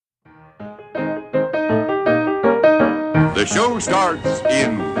The show starts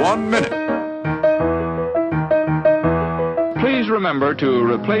in 1 minute. Please remember to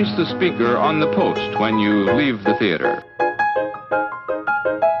replace the speaker on the post when you leave the theater.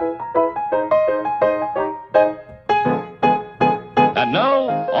 And now,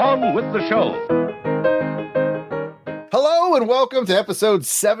 on with the show. Hello and welcome to episode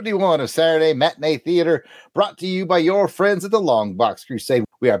 71 of Saturday Matinee Theater, brought to you by your friends at the Long Box Crusade.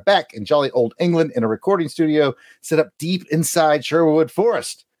 We are back in jolly old England in a recording studio set up deep inside Sherwood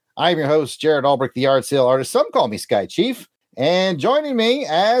Forest. I'm your host, Jared Albrecht, the yard sale artist. Some call me Sky Chief. And joining me,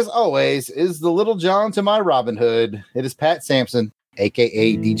 as always, is the little John to my Robin Hood. It is Pat Sampson,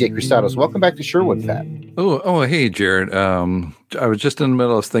 a.k.a. DJ Cristados. Welcome back to Sherwood, Pat. Oh, hey, Jared. I was just in the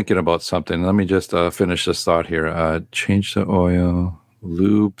middle of thinking about something. Let me just finish this thought here. Change the oil,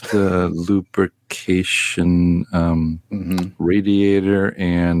 lube the lubrication radiator,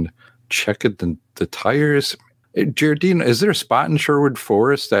 and check it the tires. Hey, Jaredine, is there a spot in Sherwood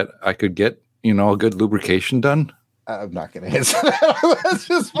Forest that I could get, a good lubrication done? I'm not going to answer that. Let's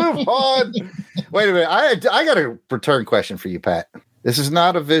just move on. Wait a minute. I got a return question for you, Pat. This is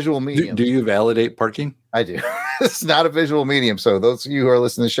not a visual medium. Do you validate parking? I do. This is not a visual medium. So those of you who are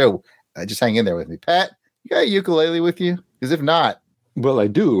listening to the show, just hang in there with me. Pat, you got a ukulele with you? Because if not. Well, I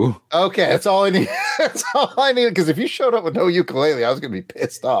do. Okay. That's all I need. That's all I need. Because if you showed up with no ukulele, I was going to be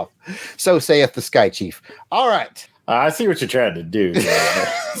pissed off. So saith the Sky Chief. All right. I see what you're trying to do.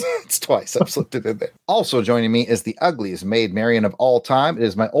 It's twice. I've slipped it in there. Also joining me is the ugliest maid Marian of all time. It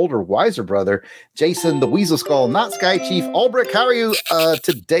is my older, wiser brother, Jason the Weasel Skull, not Sky Chief Albrecht. How are you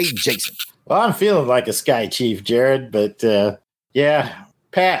today, Jason? Well, I'm feeling like a Sky Chief, Jared, but yeah,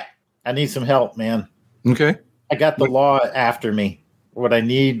 Pat, I need some help, man. Okay. I got the law after me. What I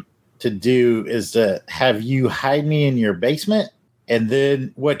need to do is to have you hide me in your basement. And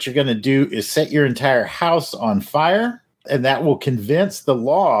then what you're going to do is set your entire house on fire. And that will convince the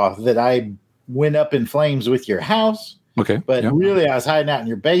law that I went up in flames with your house. Okay. But really, I was hiding out in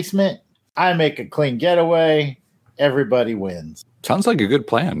your basement. I make a clean getaway. Everybody wins. Sounds like a good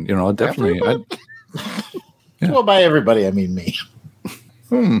plan. Definitely. Well, by everybody, I mean me.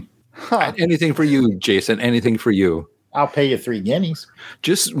 Anything for you, Jason. Anything for you. I'll pay you 3 guineas.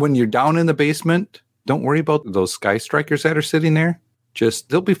 Just when you're down in the basement, don't worry about those Sky Strikers that are sitting there.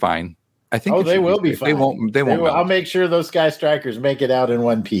 They'll be fine. I think. They will be fine. They won't. I'll make sure those Sky Strikers make it out in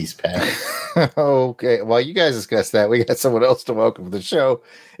one piece, Pat. Okay. While you guys discuss that, we got someone else to welcome to the show.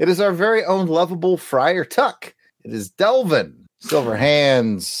 It is our very own lovable Friar Tuck. It is Delvin, Silver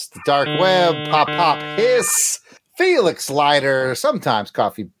Hands, the Dark Web, Pop Hiss, Felix Leiter, sometimes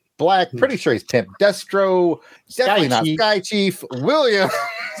Coffee Black. Pretty sure he's Temp Destro. Definitely not Sky Chief.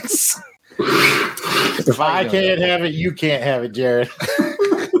 Williams. If I can't have it, you can't have it, Jared.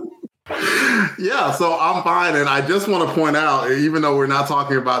 Yeah, so I'm fine. And I just want to point out, even though we're not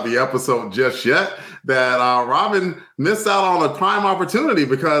talking about the episode just yet, that Robin missed out on a prime opportunity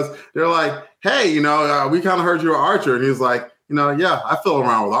because they're like, hey, we kind of heard you're an archer. And he was like, yeah, I fiddle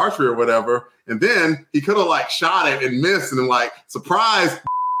around with archery or whatever. And then he could have shot it and missed and surprise,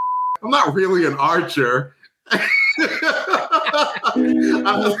 I'm not really an archer.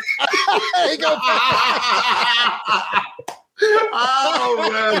 Oh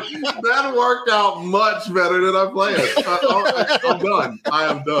man, that worked out much better than I planned. I'm done. I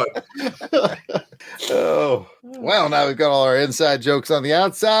am done. Oh well, now we've got all our inside jokes on the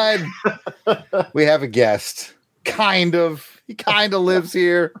outside. We have a guest, kind of. He kind of lives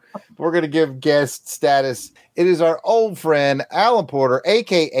here. We're gonna give guest status. It is our old friend Alan Porter,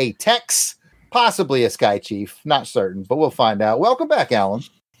 aka Tex. Possibly a Sky Chief, not certain, but we'll find out. Welcome back, Alan.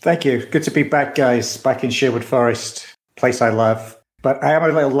 Thank you. Good to be back, guys. Back in Sherwood Forest, place I love. But I am a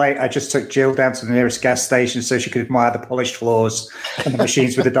little late. I just took Jill down to the nearest gas station so she could admire the polished floors and the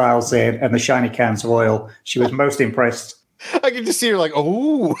machines with the dials in and the shiny cans of oil. She was most impressed. I can just see her like,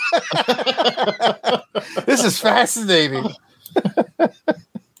 oh, this is fascinating.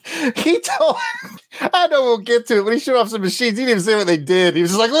 He told, I know we'll get to it, but he showed off some machines. He didn't even say what they did. He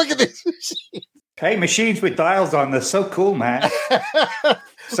was just like, look at these machines. Hey, machines with dials on. They're so cool, man.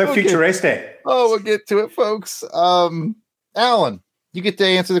 So futuristic. Oh, we'll get to it, folks. Alan, you get to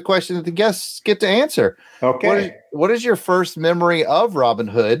answer the question that the guests get to answer. Okay. What is your first memory of Robin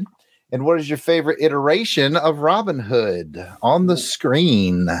Hood? And what is your favorite iteration of Robin Hood on the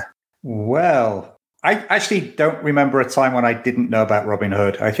screen? Well, I actually don't remember a time when I didn't know about Robin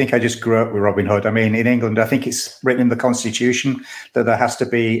Hood. I think I just grew up with Robin Hood. I mean, in England, I think it's written in the Constitution that there has to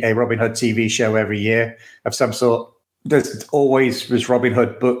be a Robin Hood TV show every year of some sort. There's always was Robin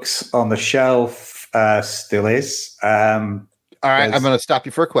Hood books on the shelf, still is. All right, I'm going to stop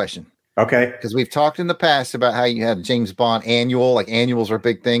you for a question. Okay. Because we've talked in the past about how you had a James Bond annual, like annuals are a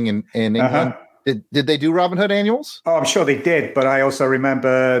big thing in England. Did they do Robin Hood annuals? Oh, I'm sure they did, but I also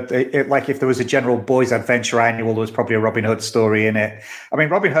remember like if there was a general boys' adventure annual, there was probably a Robin Hood story in it. I mean,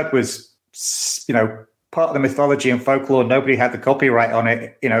 Robin Hood was, part of the mythology and folklore. Nobody had the copyright on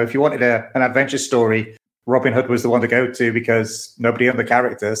it. If you wanted an adventure story, Robin Hood was the one to go to because nobody owned the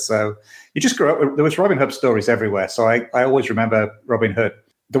character. So you just grew up. There was Robin Hood stories everywhere. So I always remember Robin Hood.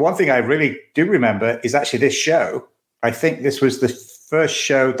 The one thing I really do remember is actually this show. I think this was the first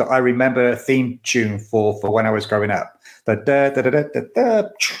show that I remember a theme tune for when I was growing up. I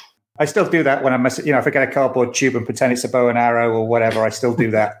still do that when I'm, if I get a cardboard tube and pretend it's a bow and arrow or whatever, I still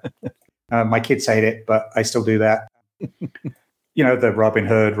do that. My kids hate it, but I still do that. The Robin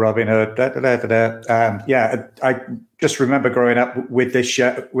Hood. I just remember growing up with this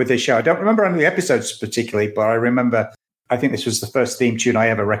show. I don't remember any of the episodes particularly, but I remember, I think this was the first theme tune I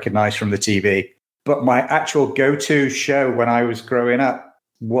ever recognized from the TV. But my actual go-to show when I was growing up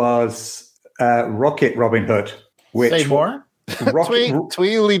was Rocket Robin Hood. Say more?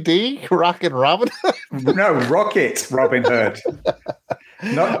 Tweedly Dee? Rocket Robin Hood? No, Rocket Robin Hood.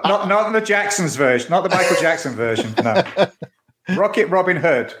 Not the Jackson's version, not the Michael Jackson version. No. Rocket Robin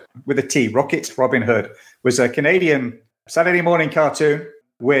Hood with a T. Rocket Robin Hood was a Canadian Saturday morning cartoon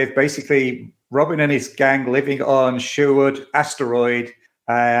with basically Robin and his gang living on Sherwood asteroid,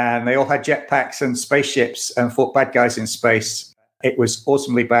 and they all had jetpacks and spaceships and fought bad guys in space. It was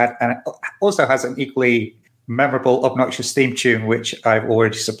awesomely bad, and it also has an equally memorable, obnoxious theme tune, which I've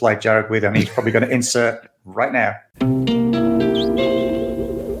already supplied Jared with, and he's probably going to insert right now.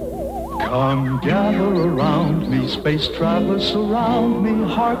 Come gather around me, space travelers surround me.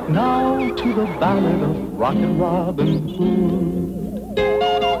 Hark now to the ballad of Rocket Robin Hood.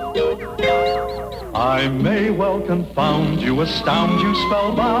 I may well confound you, astound you,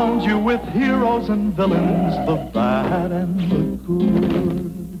 spellbound you with heroes and villains, the bad and the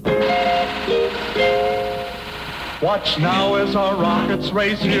good. Watch now as our rockets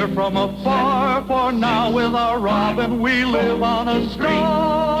race here from afar, for now with our Robin we live on a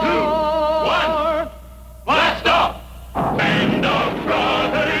star. 3, 2, 1, blast off! Band of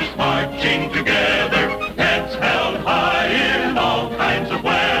brothers marching together, heads held high in all kinds of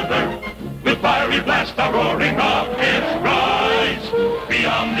weather. With fiery blast a roaring rockets rise,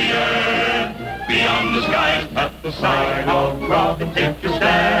 beyond the earth, beyond the skies, at the side of Robin take your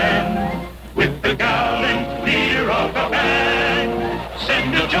stand. With the gallant leader of the band,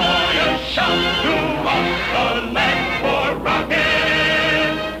 send a joyous shout throughout the land for Robin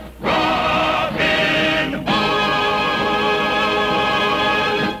Hood.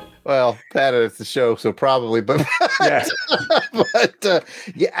 Well, Pat, it's the show, so probably, but Yes. but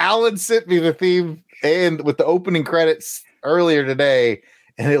Alan sent me the theme and with the opening credits earlier today,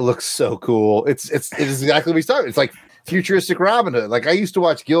 and it looks so cool. It is exactly what we started. It's like futuristic Robin Hood. Like I used to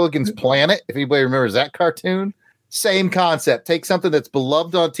watch Gilligan's Planet, if anybody remembers that cartoon. Same concept. Take something that's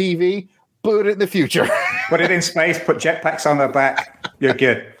beloved on TV, put it in the future. Put it in space, put jetpacks on their back. You're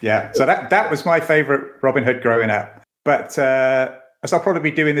good. Yeah. So that was my favorite Robin Hood growing up. But as I'll probably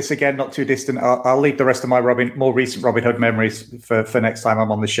be doing this again, not too distant, I'll leave the rest of my more recent Robin Hood memories for next time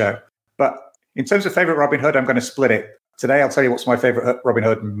I'm on the show. But in terms of favorite Robin Hood, I'm going to split it. Today, I'll tell you what's my favorite Robin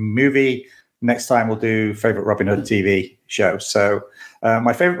Hood movie. Next time we'll do favorite Robin Hood TV show. So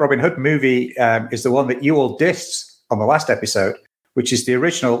my favorite Robin Hood movie is the one that you all dissed on the last episode, which is the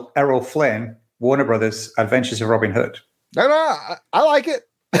original Errol Flynn, Warner Brothers Adventures of Robin Hood. No, I like it.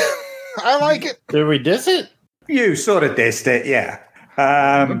 I like it. Did we diss it? You sort of dissed it, yeah.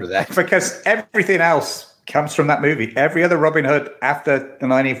 Remember that. Because everything else comes from that movie. Every other Robin Hood after the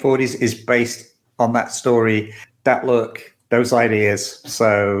 1940s is based on that story, that look, those ideas.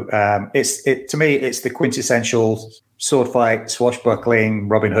 So to me, it's the quintessential sword fight, swashbuckling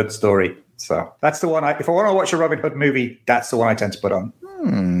Robin Hood story. So that's the one. If I want to watch a Robin Hood movie, that's the one I tend to put on.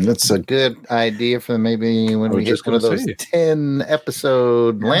 That's a good idea for maybe when we get one of those 10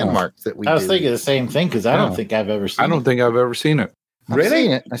 episode landmarks that we I was do. thinking the same thing because I don't think I've ever seen it. I don't think I've ever seen it. I've Really?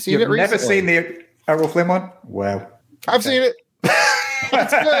 seen it. I've seen You've it recently. never seen the Errol Flynn one? Well, I've seen it.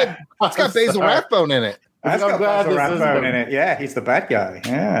 It's good. It's got Basil Rathbone in it. that's I'm got glad Basil this isn't Rathbone a- in it. Yeah, he's the bad guy.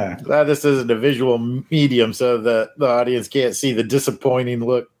 Yeah. Glad this isn't a visual medium so that the audience can't see the disappointing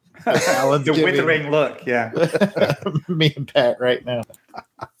look Alan's The giving withering look. Yeah. me and Pat right now.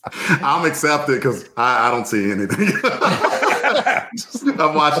 I'm accepted because I don't see anything.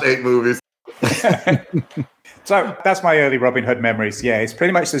 I've watched 8 movies. So that's my early Robin Hood memories. Yeah, it's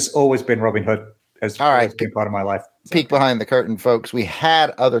pretty much there's always been Robin Hood as All right. been part of my life. Peek behind the curtain, folks. We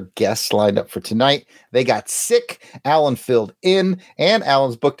had other guests lined up for tonight. They got sick. Alan filled in, and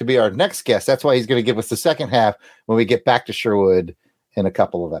Alan's booked to be our next guest. That's why he's going to give us the second half when we get back to Sherwood in a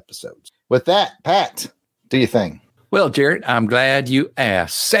couple of episodes. With that, Pat, do your thing. Well, Jared, I'm glad you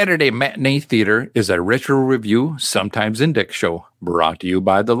asked. Saturday Matinee Theater is a retro review, sometimes index show, brought to you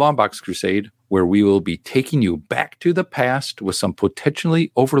by the Longbox Crusade, where we will be taking you back to the past with some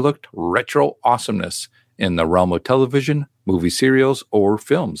potentially overlooked retro awesomeness in the realm of television, movie serials, or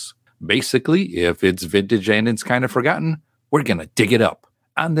films. Basically, if it's vintage and it's kind of forgotten, we're going to dig it up.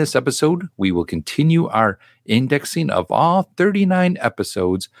 On this episode, we will continue our indexing of all 39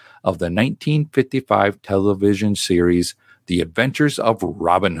 episodes of the 1955 television series, The Adventures of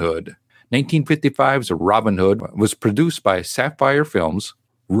Robin Hood. 1955's Robin Hood was produced by Sapphire Films,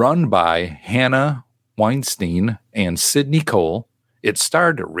 run by Hannah Weinstein and Sidney Cole. It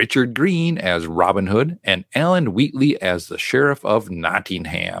starred Richard Green as Robin Hood and Alan Wheatley as the Sheriff of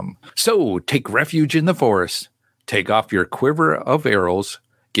Nottingham. So take refuge in the forest, take off your quiver of arrows,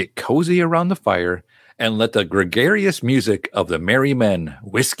 get cozy around the fire, and let the gregarious music of the merry men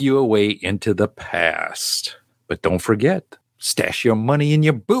whisk you away into the past. But don't forget, stash your money in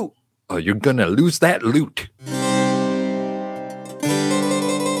your boot, or you're gonna lose that loot.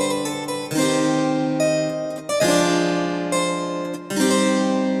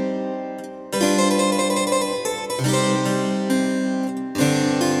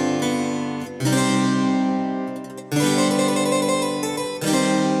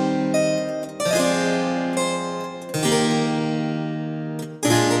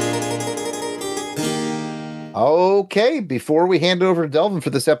 Okay, before we hand it over to Delvin for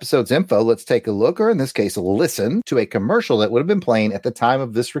this episode's info, let's take a look, or in this case, listen to a commercial that would have been playing at the time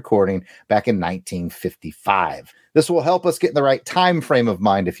of this recording back in 1955. This will help us get in the right time frame of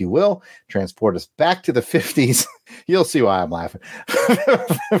mind, if you will, transport us back to the 50s. You'll see why I'm laughing.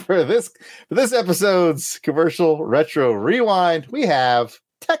 for this episode's commercial retro rewind, we have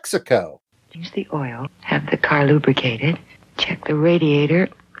Texaco. Change the oil, have the car lubricated, check the radiator,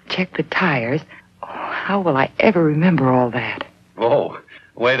 check the tires. How will I ever remember all that? Oh,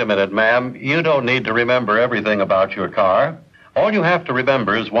 wait a minute, ma'am. You don't need to remember everything about your car. All you have to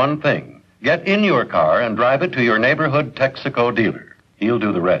remember is one thing. Get in your car and drive it to your neighborhood Texaco dealer. He'll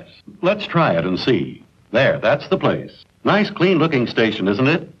do the rest. Let's try it and see. There, that's the place. Nice, clean-looking station, isn't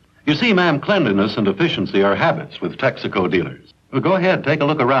it? You see, ma'am, cleanliness and efficiency are habits with Texaco dealers. Well, go ahead, take a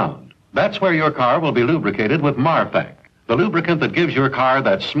look around. That's where your car will be lubricated with Marfac, the lubricant that gives your car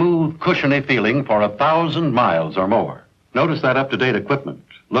that smooth, cushiony feeling for 1,000 miles or more. Notice that up-to-date equipment.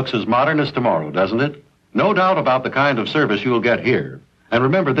 Looks as modern as tomorrow, doesn't it? No doubt about the kind of service you'll get here. And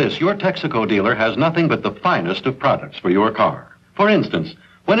remember this, your Texaco dealer has nothing but the finest of products for your car. For instance,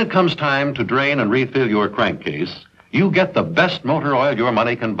 when it comes time to drain and refill your crankcase, you get the best motor oil your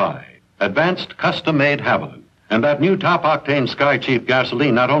money can buy. Advanced custom-made Haviland. And that new top-octane Sky Chief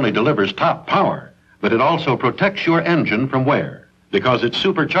gasoline not only delivers top power, but it also protects your engine from wear, because it's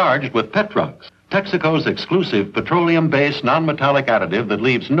supercharged with Petrox, Texaco's exclusive petroleum-based non-metallic additive that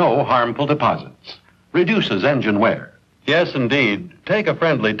leaves no harmful deposits. Reduces engine wear. Yes, indeed. Take a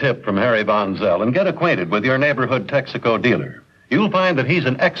friendly tip from Harry Von Zell and get acquainted with your neighborhood Texaco dealer. You'll find that he's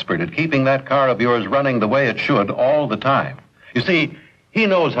an expert at keeping that car of yours running the way it should all the time. You see, he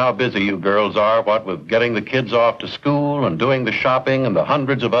knows how busy you girls are, what with getting the kids off to school and doing the shopping and the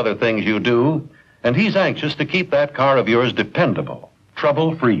hundreds of other things you do. And he's anxious to keep that car of yours dependable,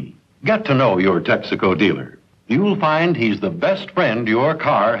 trouble-free. Get to know your Texaco dealer. You'll find he's the best friend your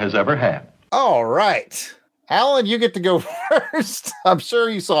car has ever had. All right. Alan, you get to go first. I'm sure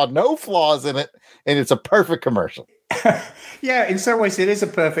you saw no flaws in it, and it's a perfect commercial. Yeah, in some ways it is a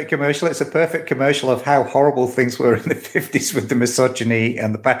perfect commercial. It's a perfect commercial of how horrible things were in the 50s with the misogyny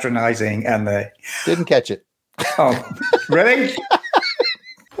and the patronizing and the... Didn't catch it. Oh, really?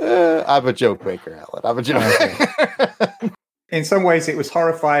 I'm a joke maker, Alan. I'm a joke maker. In some ways it was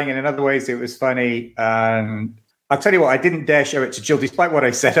horrifying, and in other ways it was funny. And I'll tell you what, I didn't dare show it to Jill, despite what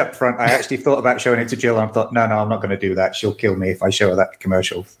I said up front. I actually thought about showing it to Jill, and I thought, no, I'm not going to do that. She'll kill me if I show her that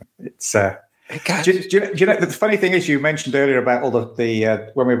commercial. It's do you know, the funny thing is, you mentioned earlier about all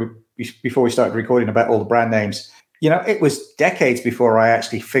the when we were before we started recording about all the brand names. You know, it was decades before I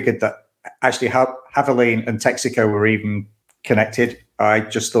actually figured that actually Havoline and Texaco were even connected. I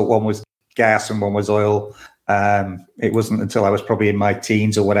just thought one was gas and one was oil. It wasn't until I was probably in my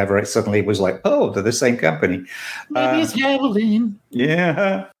teens or whatever, it suddenly was like, oh, they're the same company. Maybe it's Havoline.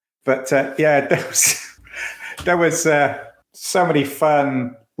 Yeah. But there was so many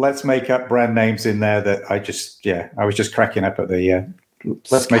fun let's make up brand names in there that I was just cracking up at the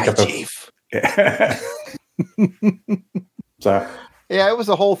let's make up Chief. So yeah, it was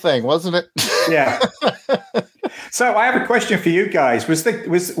a whole thing, wasn't it? yeah. So I have a question for you guys. Was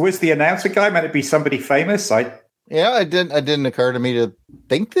the announcer guy meant to be somebody famous? Yeah, it didn't occur to me to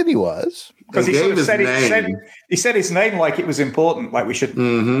think that he was. Because he sort of said his name like it was important, like we should.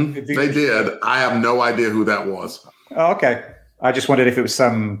 Mm-hmm. They did. I have no idea who that was. Oh, okay. I just wondered if it was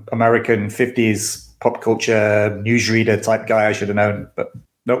some American 50s pop culture newsreader type guy I should have known, but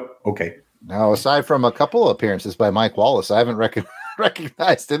nope. Okay. Now, aside from a couple of appearances by Mike Wallace, I haven't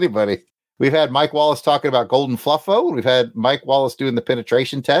recognized anybody. We've had Mike Wallace talking about Golden Fluffo. We've had Mike Wallace doing the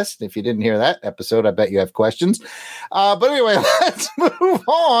penetration test. If you didn't hear that episode, I bet you have questions. But anyway, let's move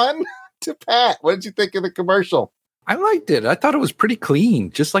on to Pat. What did you think of the commercial? I liked it. I thought it was pretty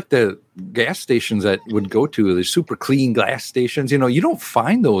clean, just like the gas stations that would go to. The super clean gas stations. You know, you don't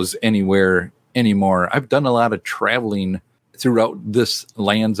find those anywhere anymore. I've done a lot of traveling throughout this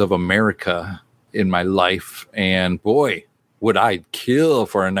lands of America in my life, and boy, would I kill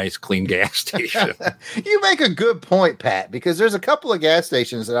for a nice clean gas station. You make a good point, Pat, because there's a couple of gas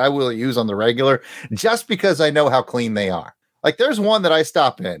stations that I will use on the regular just because I know how clean they are. Like there's one that I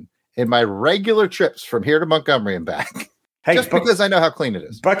stop in my regular trips from here to Montgomery and back. Hey, just because I know how clean it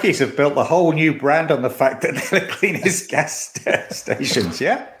is. Buc-ee's have built a whole new brand on the fact that they're the cleanest gas stations,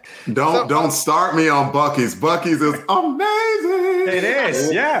 yeah? Don't start me on Buc-ee's. Buc-ee's is amazing. It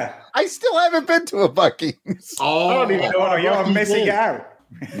is, yeah. I still haven't been to a Buc-ee's. Oh, I don't even know. You're missing out.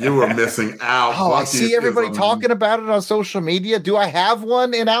 You were missing out. Oh, I see everybody talking about it on social media. Do I have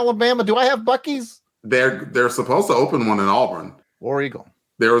one in Alabama? Do I have Buc-ee's? They're supposed to open one in Auburn. War Eagle.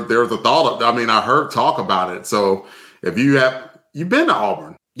 There's a thought. I heard talk about it. So if you've been to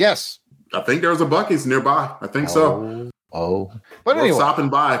Auburn? Yes. I think there's a Buc-ee's nearby. I think so. Oh, but anyway, stopping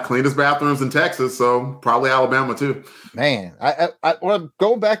by, cleanest bathrooms in Texas, so probably Alabama too. Man, I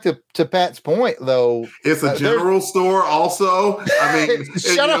going back to Pat's point though, it's a general store. Also, I mean,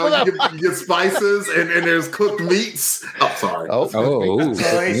 you get spices and there's cooked meats. Oh, sorry.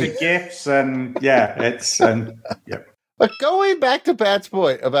 Toys and gifts and yeah. But going back to Pat's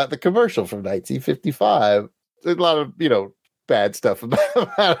point about the commercial from 1955, there's a lot of bad stuff about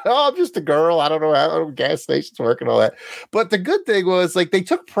oh, I'm just a girl. I don't know how gas stations work and all that. But the good thing was like they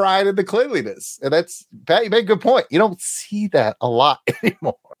took pride in the cleanliness. And that's Pat, you made a good point. You don't see that a lot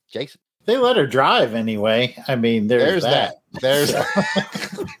anymore. Jason. They let her drive anyway. I mean, there's that. There's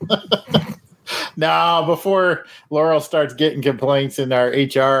no, before Laurel starts getting complaints in our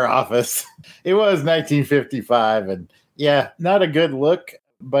HR office, it was 1955 and yeah, not a good look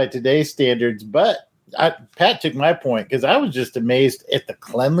by today's standards, but Pat took my point because I was just amazed at the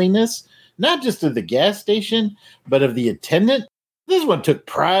cleanliness, not just of the gas station, but of the attendant. This one took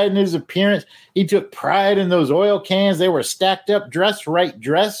pride in his appearance. He took pride in those oil cans. They were stacked up, dress right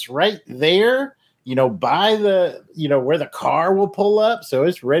there, by the, where the car will pull up. So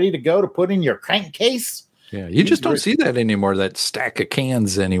it's ready to go to put in your crankcase. Yeah, you just don't see that anymore, that stack of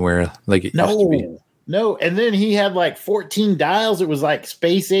cans anywhere like it used to be. No, and then he had like 14 dials. It was like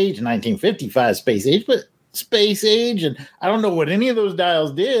Space Age, 1955 Space Age, but Space Age. And I don't know what any of those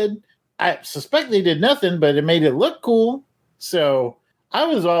dials did. I suspect they did nothing, but it made it look cool. So I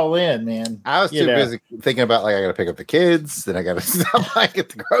was all in, man. I was too busy thinking about like I got to pick up the kids, then I got to stop by get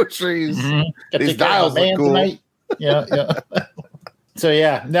the groceries. Mm-hmm. These dials look cool. Tonight. Yeah. So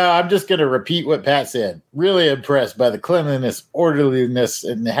yeah, no, I'm just going to repeat what Pat said. Really impressed by the cleanliness, orderliness,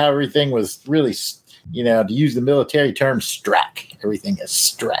 and how everything was really, to use the military term, strack. Everything is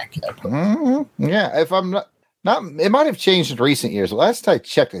strack. Mm-hmm. Yeah, if I'm not, it might have changed in recent years. Last I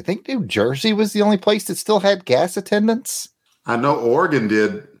checked, I think New Jersey was the only place that still had gas attendants. I know Oregon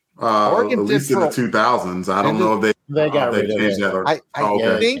did. Oregon at least in the 2000s. I don't know if they got rid of changed it. that.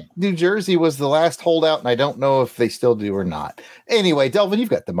 I think New Jersey was the last holdout, and I don't know if they still do or not. Anyway, Delvin, you've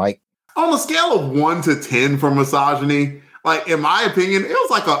got the mic. On a scale of 1 to 10 for misogyny, like in my opinion, it was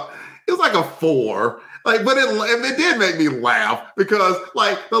like a 4. Like, but it did make me laugh because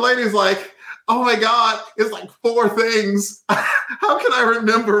like the lady's like, oh my God, it's like 4 things. How can I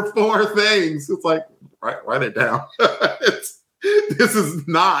remember 4 things? It's like, write it down. This is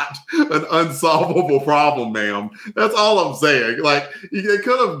not an unsolvable problem, ma'am. That's all I'm saying. Like, they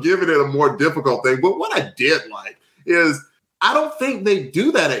could have given it a more difficult thing. But what I did like is I don't think they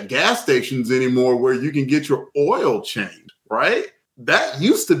do that at gas stations anymore where you can get your oil changed, right? That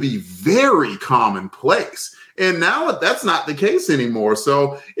used to be very commonplace. And now that's not the case anymore.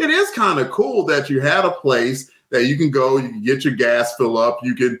 So it is kind of cool that you had a place that you can go, you can get your gas fill up,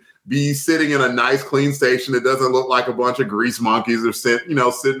 you can be sitting in a nice, clean station. It doesn't look like a bunch of grease monkeys are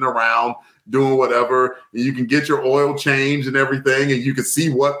sitting around doing whatever. You can get your oil change and everything, and you can see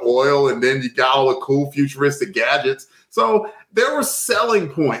what oil, and then you got all the cool futuristic gadgets. So there were selling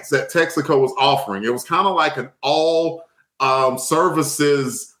points that Texaco was offering. It was kind of like an all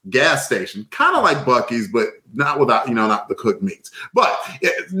services gas station, kind of like Buc-ee's, but not without, not the cooked meats. But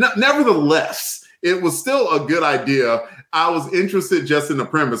nevertheless, it was still a good idea. I was interested just in the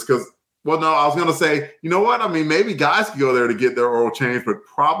premise because, I was going to say, you know what? I mean, maybe guys could go there to get their oil changed, but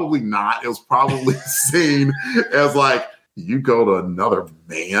probably not. It was probably seen as like, you go to another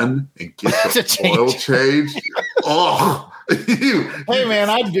man and get the oil changed. Oh, hey man,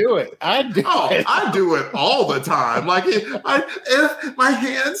 I do it. I do it all the time. Like if my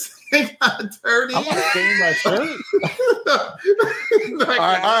hands got dirty. I'm gonna clean my shirt.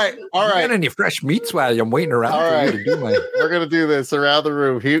 All right. Get any fresh meats while I'm waiting around for you to do my. We're gonna do this around the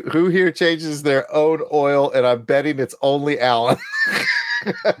room. Who here changes their own oil? And I'm betting it's only Alan.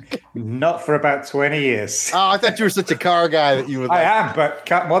 Not for about 20 years. Oh, I thought you were such a car guy that you would. I am, but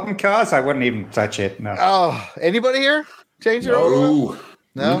modern cars, I wouldn't even touch it. No. Oh, anybody here change your oil?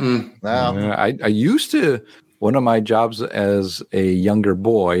 No. Mm-hmm. No. I used to. One of my jobs as a younger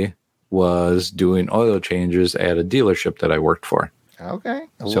boy was doing oil changes at a dealership that I worked for. Okay.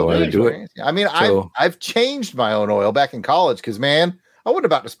 So I would do it. I mean, I've changed my own oil back in college because, man, I wasn't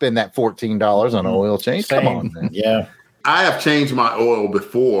about to spend that $14 on an oil change. Same. Come on, man. Yeah. I have changed my oil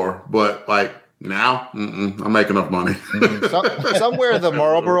before, but like now, I make enough money. Somewhere the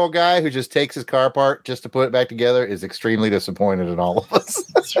Marlboro guy who just takes his car apart just to put it back together is extremely disappointed in all of us.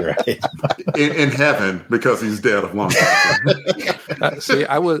 That's right. in heaven, because he's dead of lung cancer. See,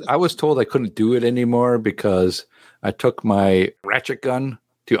 I was told I couldn't do it anymore because I took my ratchet gun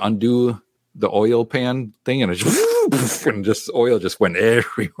to undo the oil pan thing, and oil just went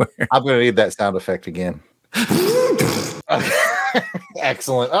everywhere. I'm going to need that sound effect again.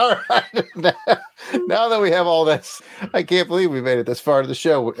 Excellent. All right. Now that we have all this, I can't believe we made it this far to the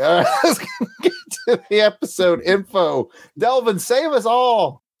show. Let's get to the episode info. Delvin, save us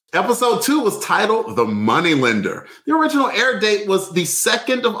all. Episode 2 was titled The Moneylender. The original air date was the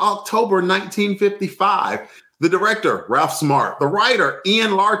 2nd of October, 1955. The director, Ralph Smart. The writer,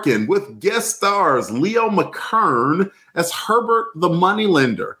 Ian Larkin, with guest stars Leo McKern as Herbert the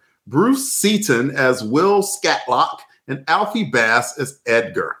Moneylender, Bruce Seaton as Will Scatlock, and Alfie Bass as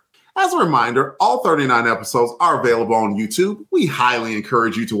Edgar. As a reminder, all 39 episodes are available on YouTube. We highly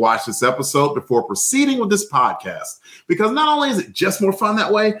encourage you to watch this episode before proceeding with this podcast, because not only is it just more fun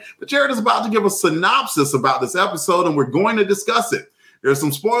that way, but Jared is about to give a synopsis about this episode, and we're going to discuss it. There's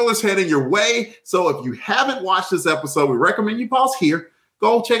some spoilers heading your way, so if you haven't watched this episode, we recommend you pause here,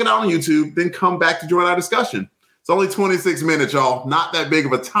 go check it out on YouTube, then come back to join our discussion. It's only 26 minutes, y'all. Not that big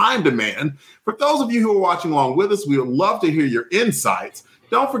of a time demand. For those of you who are watching along with us, we would love to hear your insights.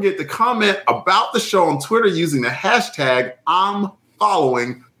 Don't forget to comment about the show on Twitter using the hashtag I'm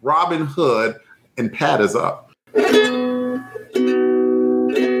following Robin Hood, and Pat is up.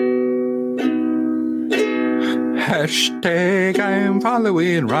 Hashtag I'm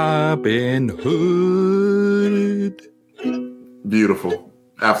following Robin Hood. Beautiful.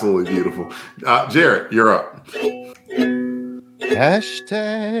 Absolutely beautiful. Jared, you're up.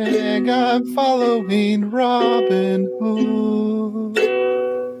 Hashtag I'm following Robin Hood.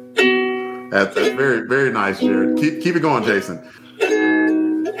 That's very, very nice, Jared. Keep it going, Jason.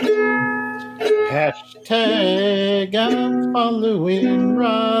 Hashtag I'm following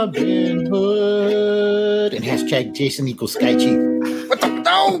Robin Hood. And hashtag Jason equals Sky Chief. What the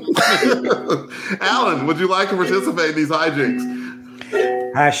no? Alan, would you like to participate in these hijinks?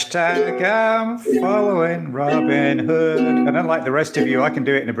 Hashtag I'm following Robin Hood. And unlike the rest of you, I can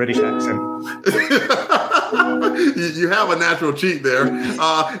do it in a British accent. You have a natural cheat there.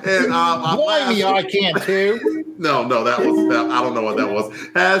 I can too. No, that was that. I don't know what that was.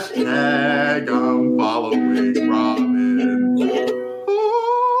 Hashtag I'm following Robin Hood.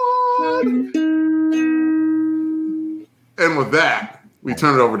 And with that, we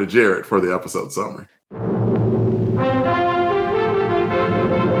turn it over to Jared for the episode summary.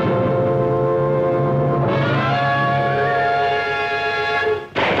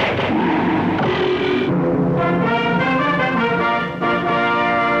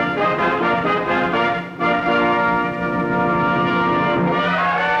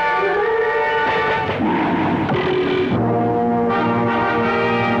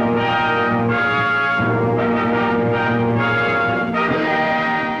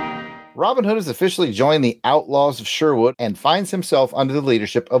 Robin Hood has officially joined the Outlaws of Sherwood and finds himself under the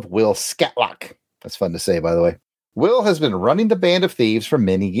leadership of Will Scatlock. That's fun to say, by the way. Will has been running the band of thieves for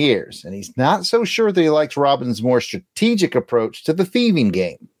many years, and he's not so sure that he likes Robin's more strategic approach to the thieving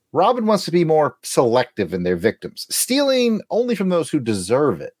game. Robin wants to be more selective in their victims, stealing only from those who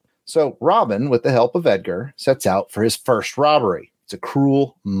deserve it. So Robin, with the help of Edgar, sets out for his first robbery. It's a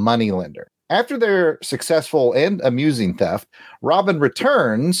cruel moneylender. After their successful and amusing theft, Robin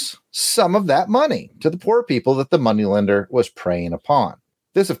returns some of that money to the poor people that the moneylender was preying upon.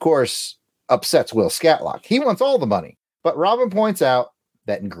 This, of course, upsets Will Scatlock. He wants all the money. But Robin points out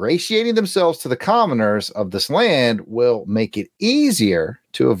that ingratiating themselves to the commoners of this land will make it easier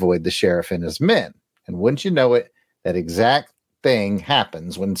to avoid the sheriff and his men. And wouldn't you know it, that exact thing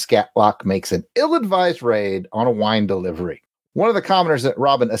happens when Scatlock makes an ill-advised raid on a wine delivery. One of the commoners that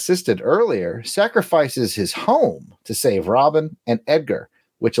Robin assisted earlier sacrifices his home to save Robin and Edgar,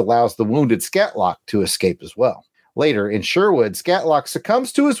 which allows the wounded Scatlock to escape as well. Later, in Sherwood, Scatlock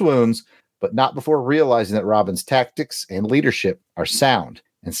succumbs to his wounds, but not before realizing that Robin's tactics and leadership are sound.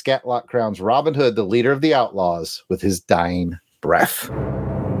 And Scatlock crowns Robin Hood the leader of the outlaws with his dying breath.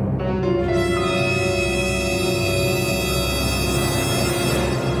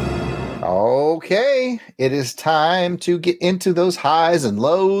 Okay, it is time to get into those highs and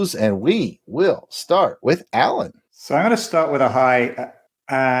lows, and we will start with Alan. So I'm going to start with a high,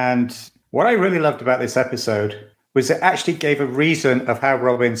 and what I really loved about this episode was it actually gave a reason of how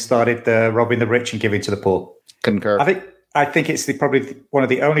Robin started robbing the rich and giving to the poor. Concur. I think it's probably one of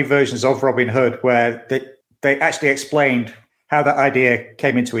the only versions of Robin Hood where they actually explained how that idea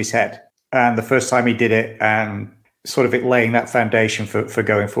came into his head, and the first time he did it, and sort of it laying that foundation for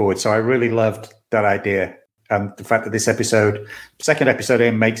going forward. So I really loved that idea. And the fact that this episode, second episode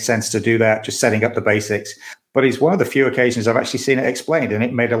in, makes sense to do that, just setting up the basics. But it's one of the few occasions I've actually seen it explained, and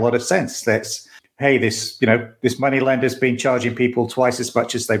it made a lot of sense. That's, hey, this money lender's been charging people twice as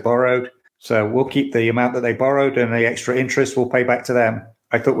much as they borrowed. So we'll keep the amount that they borrowed, and the extra interest we'll pay back to them.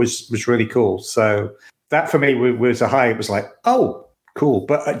 I thought was really cool. So that for me was a high. It was like, oh, cool.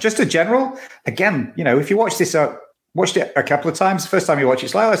 But just a general, again, if you watch this watched it a couple of times. The first time you watch it,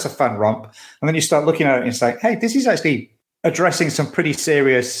 it's like, oh, it's a fun romp. And then you start looking at it and it's like, hey, this is actually addressing some pretty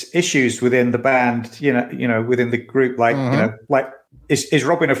serious issues within the band, within the group. Like, is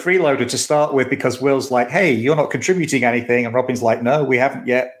Robin a freeloader to start with? Because Will's like, hey, you're not contributing anything. And Robin's like, no, we haven't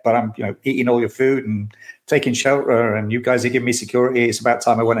yet, but I'm, eating all your food and taking shelter, and you guys are giving me security. It's about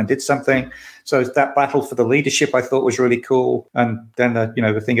time I went and did something. So that battle for the leadership I thought was really cool. And then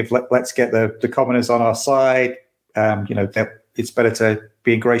the thing of let's get the commoners on our side. That it's better to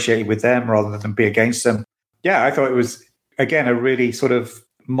be ingratiated with them rather than be against them. Yeah, I thought it was, again, a really sort of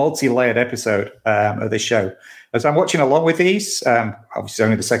multi-layered episode of this show. As I'm watching along with these, obviously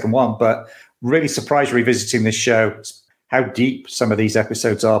only the second one, but really surprised revisiting this show, how deep some of these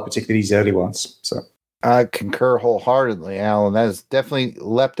episodes are, particularly these early ones. So I concur wholeheartedly, Alan. That has definitely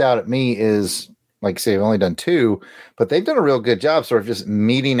leapt out at me is, like I say, I've only done 2, but they've done a real good job sort of just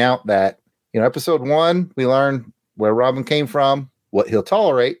meeting out that, episode 1, we learned where Robin came from, what he'll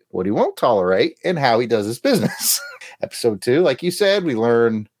tolerate, what he won't tolerate, and how he does his business. Episode 2, like you said, we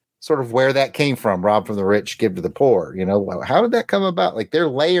learn sort of where that came from. Rob from the rich, give to the poor. How did that come about? Like, they're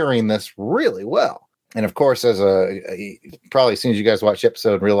layering this really well. And of course, as probably as soon as you guys watched the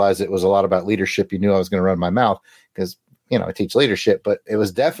episode and realized it was a lot about leadership, you knew I was going to run my mouth because, I teach leadership, but it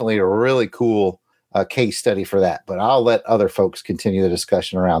was definitely a really cool case study for that. But I'll let other folks continue the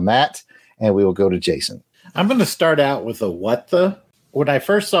discussion around that, and we will go to Jason. I'm going to start out with a what the. When I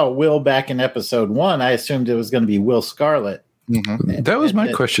first saw Will back in episode 1, I assumed it was going to be Will Scarlet. Mm-hmm. That was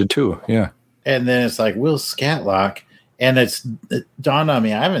my question too. Yeah. And then it's like Will Scatlock. And it dawned on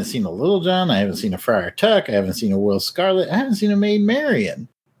me, I haven't seen a Little John. I haven't seen a Friar Tuck. I haven't seen a Will Scarlet. I haven't seen a Maid Marian.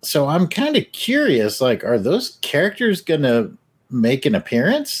 So I'm kind of curious, like, are those characters going to make an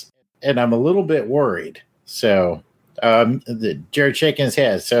appearance? And I'm a little bit worried. So Jared shaking his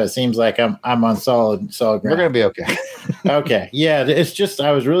head. So it seems like I'm on solid ground. We're going to be okay. Okay. Yeah. It's just,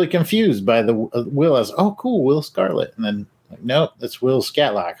 I was really confused by the Will. I was, oh, cool, Will Scarlet. And then, like, nope, that's Will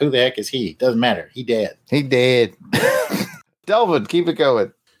Scatlock. Who the heck is he? Doesn't matter. He dead. Delvin, keep it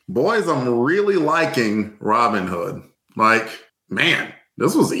going. Boys, I'm really liking Robin Hood. Like, man,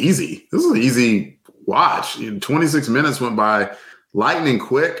 this was easy. This was an easy watch. 26 minutes went by lightning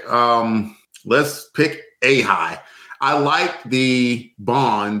quick. Let's pick a high. I like the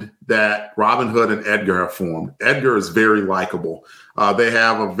bond that Robin Hood and Edgar have formed. Edgar is very likable. They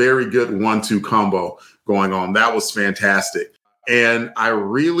have a very good 1-2 combo going on. That was fantastic. And I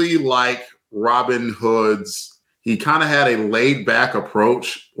really like Robin Hood's, he kind of had a laid back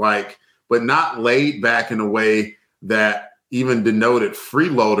approach, but not laid back in a way that even denoted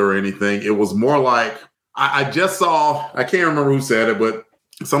freeloader or anything. It was more like I just saw, I can't remember who said it, but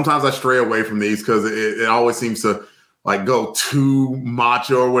sometimes I stray away from these because it always seems to like go too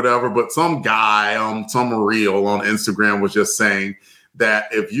macho or whatever. But some guy on some reel on Instagram was just saying that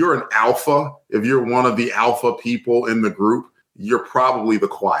if you're an alpha, if you're one of the alpha people in the group, you're probably the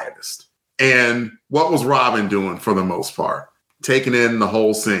quietest. And what was Robin doing for the most part? Taking in the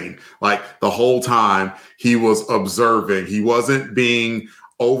whole scene. Like the whole time he was observing. He wasn't being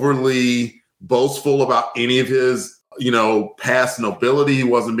overly boastful about any of his, past nobility. He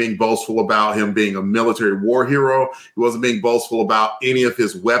wasn't being boastful about him being a military war hero. He wasn't being boastful about any of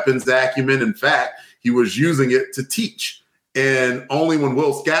his weapons acumen. In fact, he was using it to teach. And only when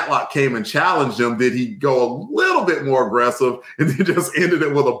Will Scatlock came and challenged him did he go a little bit more aggressive, and then just ended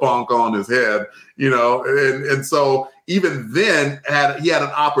it with a bonk on his head, and so even then he had an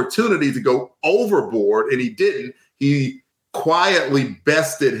opportunity to go overboard, and he didn't. He quietly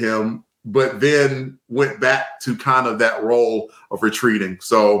bested him, but then went back to kind of that role of retreating.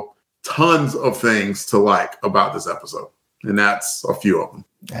 So tons of things to like about this episode, and that's a few of them.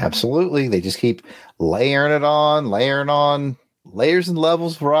 Absolutely. They just keep layering on layers and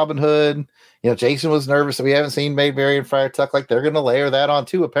levels for Robin Hood. Jason was nervous that we haven't seen Mayberry and Friar Tuck. Like they're going to layer that on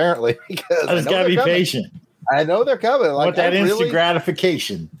too, apparently. Because I just got to be patient. I know they're coming. Like want that instant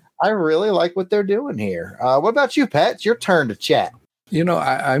gratification. I really like what they're doing here. What about you, Pat? It's your turn to chat.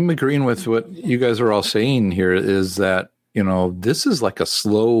 I'm agreeing with what you guys are all saying here is that, this is like a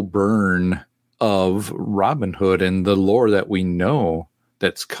slow burn of Robin Hood and the lore that we know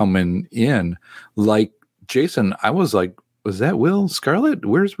that's coming in. Like Jason, I was like, was that Will Scarlet?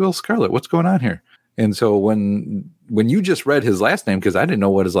 Where's Will Scarlet? What's going on here? And so when you just read his last name, because I didn't know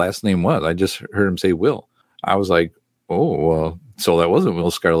what his last name was, I just heard him say Will. I was like, oh, well, so that wasn't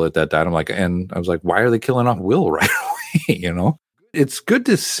Will Scarlet that died. And I was like, why are they killing off Will right away? It's good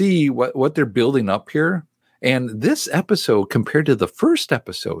to see what they're building up here. And this episode, compared to the first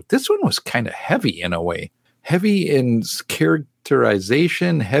episode, this one was kind of heavy in a way. Heavy in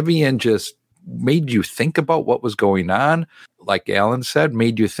characterization, heavy in just made you think about what was going on. Like Alan said,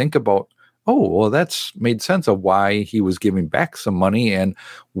 made you think about, oh, well, that's made sense of why he was giving back some money and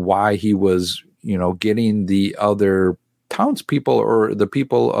why he was, getting the other townspeople or the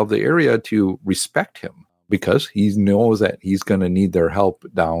people of the area to respect him, because he knows that he's going to need their help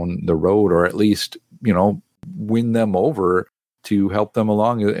down the road, or at least, win them over to help them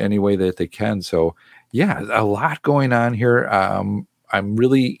along any way that they can. So, yeah, a lot going on here. I'm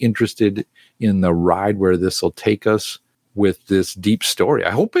really interested in the ride where this will take us with this deep story.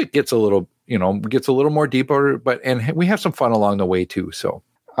 I hope it gets a little more deeper, and we have some fun along the way too. So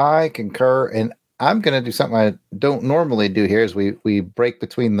I concur, and I'm going to do something I don't normally do here. Is we break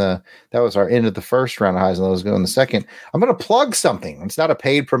between that was our end of the first round of highs and lows, go in the second. I'm going to plug something. It's not a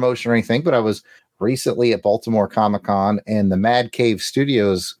paid promotion or anything, but I was recently at Baltimore Comic-Con, and the Mad Cave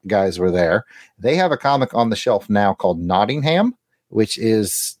Studios guys were there. They have a comic on the shelf now called Nottingham, which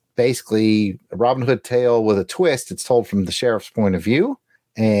is basically a Robin Hood tale with a twist. It's told from the sheriff's point of view,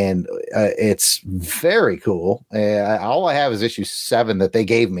 and it's very cool. All I have is issue 7 that they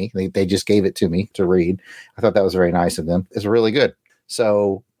gave me. They just gave it to me to read. I thought that was very nice of them. It's really good.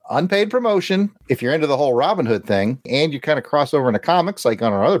 So unpaid promotion. If you're into the whole Robin Hood thing and you kind of cross over into comics like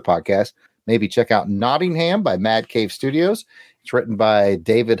on our other podcast, maybe check out Nottingham by Mad Cave Studios. It's written by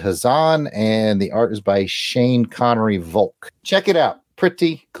David Hazan, and the art is by Shane Connery Volk. Check it out.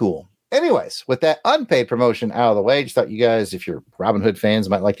 Pretty cool. Anyways, with that unpaid promotion out of the way, just thought you guys, if you're Robin Hood fans,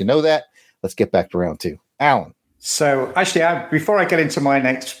 might like to know that. Let's get back to round 2. Alan. So actually, before I get into my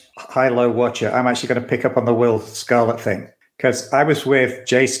next high-low watcher, I'm actually going to pick up on the Will Scarlet thing, because I was with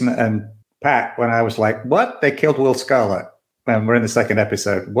Jason and Pat when I was like, what? They killed Will Scarlet. And we're in the second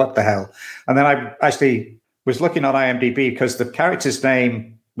episode. What the hell? And then I actually was looking on IMDb because the character's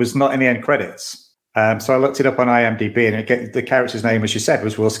name was not in the end credits. So I looked it up on IMDb, and the character's name, as you said,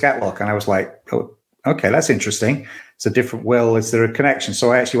 was Will Scatlock. And I was like, oh, okay, that's interesting. It's a different Will. Is there a connection?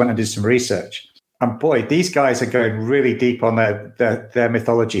 So I actually went and did some research. And boy, these guys are going really deep on their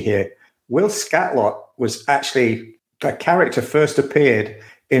mythology here. Will Scatlock was actually a character first appeared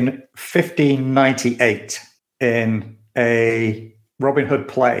in 1598 in a Robin Hood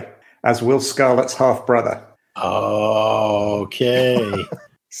play as Will Scarlet's half brother. Okay.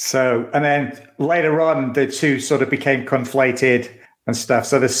 So, and then later on, the two sort of became conflated and stuff.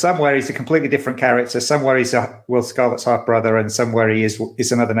 So there's somewhere he's a completely different character, somewhere he's Will Scarlet's half brother, and somewhere he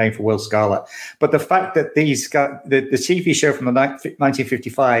is another name for Will Scarlet. But the fact that these guys, the TV show from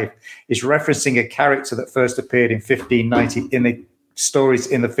 1955 is referencing a character that first appeared in 1590 in the stories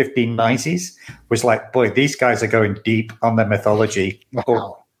in the 1590s was like, boy, these guys are going deep on their mythology.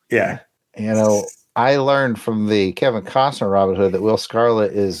 Wow. Yeah. I learned from the Kevin Costner Robin Hood that Will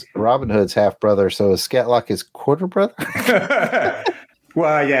Scarlet is Robin Hood's half brother, so is Scatlock his quarter brother?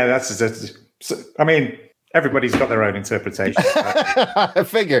 Well, yeah, I mean, everybody's got their own interpretation. I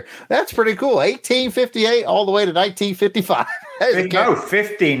figure that's pretty cool. 1858 all the way to 1955. No,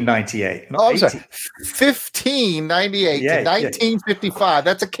 1598. Oh, I'm sorry. 1598 to 1955.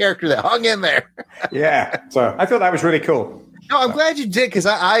 That's a character that hung in there. Yeah. So I thought that was really cool. No, I'm glad you did, because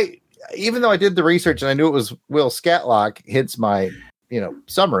I even though I did the research and I knew it was Will Scatlock, hence my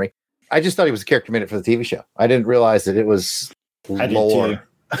summary, I just thought he was a character minute for the TV show. I didn't realize that it was lore.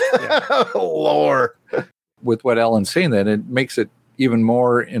 Lore. With what Ellen's saying, then it makes it even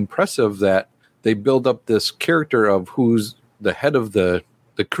more impressive that they build up this character of who's the head of the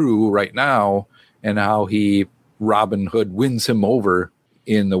crew right now, and how Robin Hood wins him over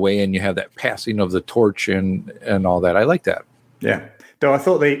in the way, and you have that passing of the torch and all that. I like that. Yeah. Though I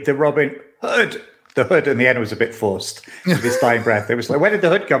thought the Robin Hood, the hood in the end was a bit forced with his dying breath. It was like, where did the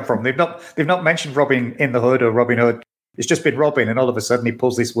hood come from? They've not mentioned Robin in the Hood or Robin Hood. It's just been Robin, and all of a sudden he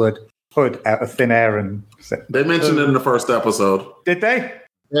pulls this word hood out of thin air. And they mentioned it in the first episode. Did they?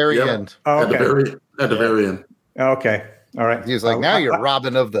 Very end. Oh, okay. At the very end. Okay. All right. He was like, now you're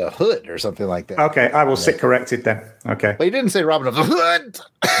Robin of the Hood or something like that. Okay, I will sit corrected then. Okay. But he didn't say Robin of the Hood.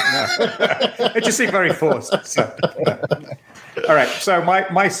 No. It just seemed very forced. So. All right. So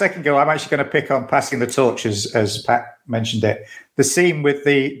my second go, I'm actually going to pick on passing the torch, as Pat mentioned it. The scene with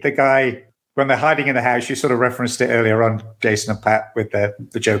the guy when they're hiding in the house, you sort of referenced it earlier on, Jason and Pat, with the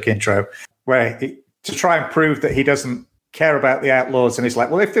joke intro, where to try and prove that he doesn't care about the outlaws, and he's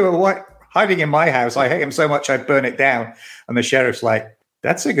like, well, if they were hiding in my house, I hate him so much I'd burn it down. And the sheriff's like,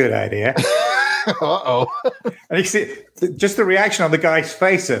 that's a good idea. Uh-oh. And you see just the reaction on the guy's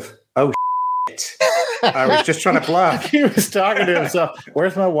face of, oh, shit. I was just trying to laugh. He was talking to himself.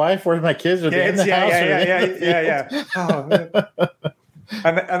 Where's my wife? Where's my kids? Are they in the house? Yeah. Oh, man.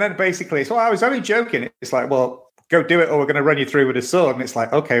 And then basically, so I was only joking. It's like, well, go do it, or we're going to run you through with a sword. And it's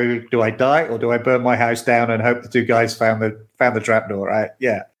like, okay, do I die, or do I burn my house down and hope the two guys found the trapdoor? Right?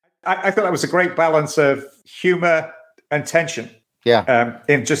 Yeah. I thought that was a great balance of humor and tension. Yeah.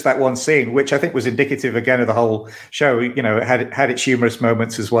 In just that one scene, which I think was indicative again of the whole show. It had its humorous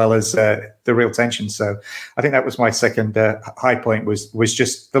moments as well as the real tension. So I think that was my second high point. Was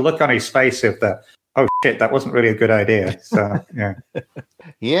just the look on his face of the, oh shit, that wasn't really a good idea. So yeah.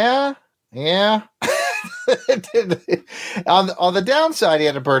 Yeah. on the downside, he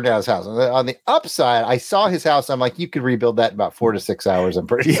had to burn down his house. On the upside, I saw his house. I'm like, you could rebuild that in about 4 to 6 hours. I'm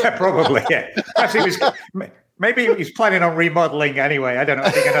pretty sure. Probably. Yeah. Perhaps maybe he was planning on remodeling anyway. I don't know.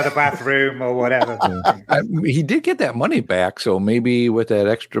 I think another bathroom or whatever. He did get that money back, so maybe with that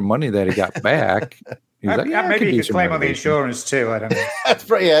extra money that he got back, he's like, maybe he could claim on the insurance too. I don't know. That's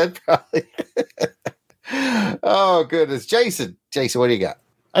probably. Oh goodness, Jason, what do you got?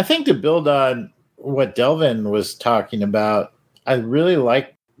 I think to build on what Delvin was talking about, I really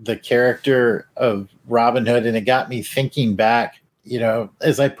like the character of Robin Hood, and it got me thinking back,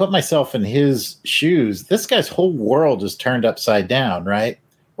 as I put myself in his shoes, this guy's whole world is turned upside down, right?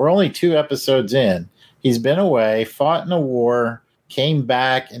 We're only 2 episodes in. He's been away, fought in a war, came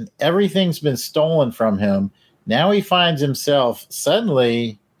back, and everything's been stolen from him. Now he finds himself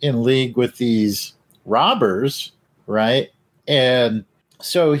suddenly in league with these robbers, right? And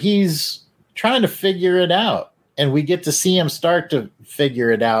so he's trying to figure it out, and we get to see him start to figure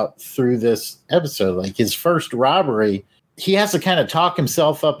it out through this episode. Like his first robbery, he has to kind of talk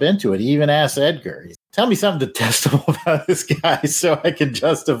himself up into it. He even asks Edgar, tell me something detestable about this guy so I can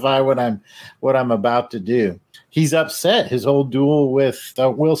justify what I'm about to do. He's upset. His whole duel with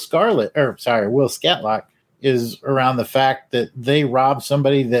Will Scatlock is around the fact that they robbed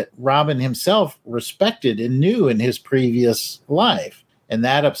somebody that Robin himself respected and knew in his previous life, and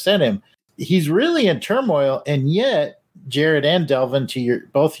that upset him. He's really in turmoil, and yet, Jared and Delvin, to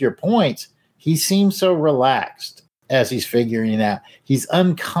both your points, he seems so relaxed as he's figuring it out. He's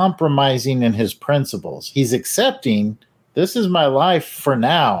uncompromising in his principles. He's accepting, this is my life for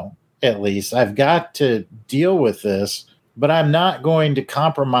now, at least. I've got to deal with this, but I'm not going to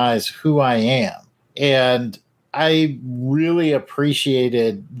compromise who I am. And I really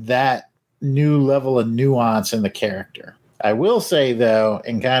appreciated that new level of nuance in the character. I will say, though,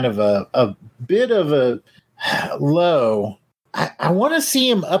 in kind of a bit of a low, I want to see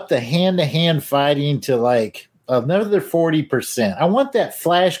him up the hand-to-hand fighting to like another 40%. I want that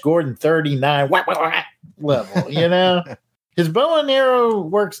Flash Gordon 39 level, His bow and arrow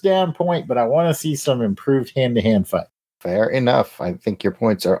works down point, but I want to see some improved hand-to-hand fight. Fair enough. I think your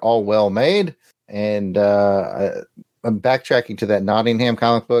points are all well made. And I'm backtracking to that Nottingham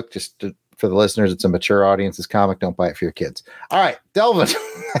comic book just for the listeners, it's a mature audience's comic. Don't buy it for your kids. All right, Delvin,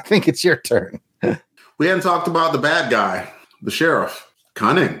 I think it's your turn. We hadn't talked about the bad guy, the sheriff.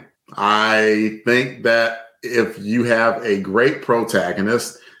 Cunning. I think that if you have a great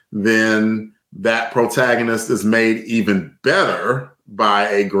protagonist, then that protagonist is made even better by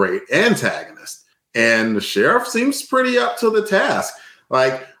a great antagonist. And the sheriff seems pretty up to the task.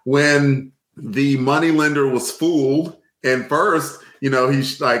 Like when the moneylender was fooled, and first, he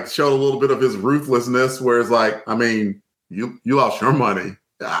like showed a little bit of his ruthlessness, where it's like, I mean, you lost your money.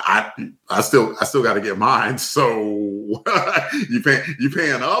 I still got to get mine. So you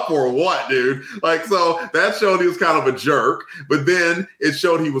paying up or what, dude? Like, so that showed he was kind of a jerk, but then it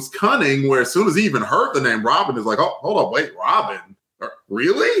showed he was cunning, where as soon as he even heard the name Robin, is like, oh, hold up, wait, Robin?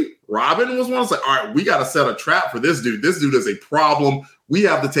 Really? Robin was one to say, all right, we got to set a trap for this dude. This dude is a problem. We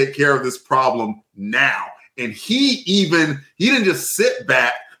have to take care of this problem now. And he didn't just sit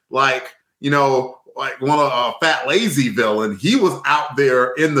back like one of a fat, lazy villain. He was out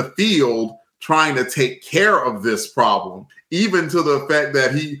there in the field trying to take care of this problem, even to the fact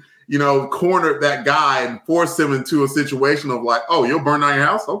that he, cornered that guy and forced him into a situation of like, oh, you'll burn down your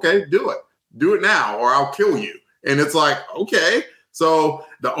house? Okay, do it. Do it now or I'll kill you. And it's like, okay. So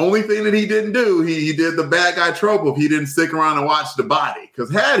the only thing that he didn't do, he did the bad guy trope of he didn't stick around and watch the body.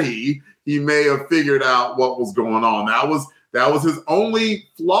 Because had he may have figured out what was going on. That was his only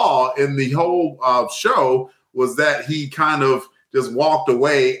flaw in the whole show, was that he kind of just walked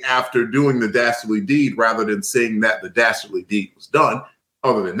away after doing the dastardly deed rather than seeing that the dastardly deed was done.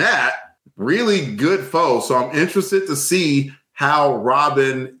 Other than that, really good foe. So I'm interested to see how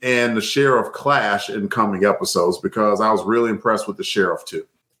Robin and the sheriff clash in coming episodes, because I was really impressed with the sheriff too.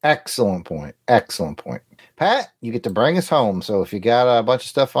 Excellent point. Excellent point. Pat, you get to bring us home. So if you got a bunch of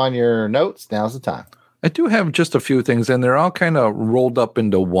stuff on your notes, now's the time. I do have just a few things, and they're all kind of rolled up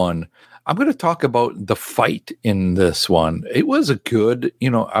into one. I'm going to talk about the fight in this one. It was a good,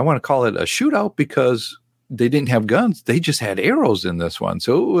 I want to call it a shootout, because they didn't have guns. They just had arrows in this one.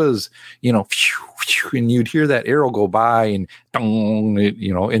 So it was, and you'd hear that arrow go by and,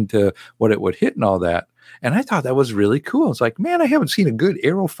 into what it would hit and all that. And I thought that was really cool. It's like, man, I haven't seen a good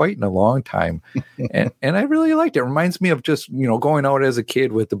arrow fight in a long time. and I really liked it. It reminds me of just, going out as a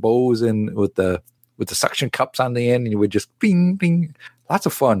kid with the bows and with the suction cups on the end, and you would just bing, bing. Lots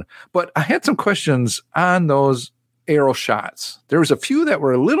of fun. But I had some questions on those arrow shots. There was a few that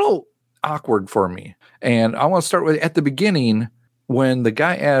were a little awkward for me. And I want to start with at the beginning, when the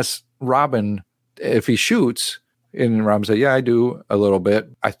guy asks Robin if he shoots, and Robin said, yeah, I do a little bit.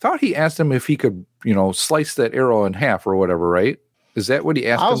 I thought he asked him if he could, slice that arrow in half or whatever, right? Is that what he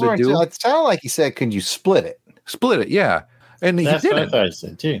asked him to do? It sounded like he said, can you split it? Split it, yeah. And That's he did what it. I thought he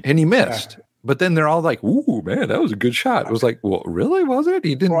said too. And he missed. Yeah. But then they're all like, ooh, man, that was a good shot. It was like, well, really? Was it?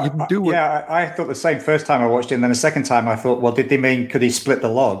 He didn't do it. Yeah, I thought the same first time I watched it. And then the second time I thought, well, did they mean, could he split the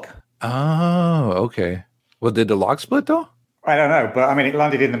log? Oh, okay. Well, did the log split though? I don't know, but I mean, it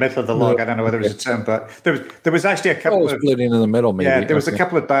landed in the middle of the log. I don't know whether it was a term, but there was actually a couple of splitting in the middle. Maybe. Yeah, there was a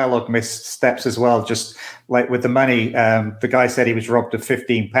couple of dialogue missteps as well. Just like with the money, the guy said he was robbed of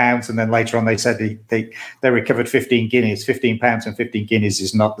 £15, and then later on they said they recovered 15 guineas. £15 and 15 guineas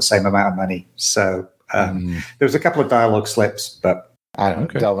is not the same amount of money. So there was a couple of dialogue slips, but I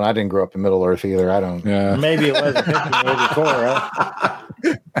don't know, Delvin. I didn't grow up in Middle Earth either. I don't. Yeah. Maybe it was 1584,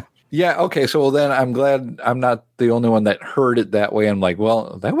 right? Yeah, okay, so then I'm glad I'm not the only one that heard it that way. I'm like,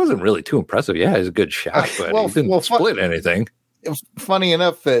 well, that wasn't really too impressive. Yeah, it's a good shot, but he didn't split anything. It was funny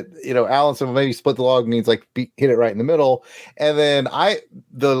enough that, Alan said, well, maybe split the log means like hit it right in the middle. And then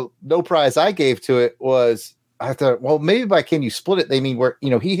the no prize I gave to it was, I thought, well, maybe by can you split it, they mean where,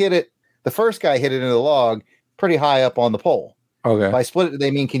 he hit it, the first guy hit it in the log pretty high up on the pole. Okay. By split it,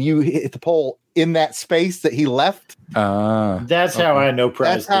 they mean can you hit the pole in that space that he left? That's how I know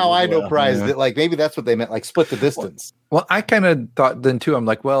prize. That's how I know prize. That, like, maybe that's what they meant, like split the distance. Well, I kind of thought then too. I'm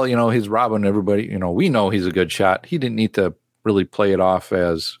like, well, he's Robin. Everybody, we know he's a good shot. He didn't need to really play it off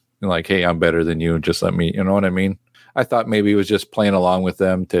as like, hey, I'm better than you. Just let me, you know what I mean? I thought maybe he was just playing along with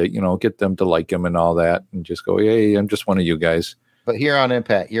them to, get them to like him and all that, and just go, hey, I'm just one of you guys. But here on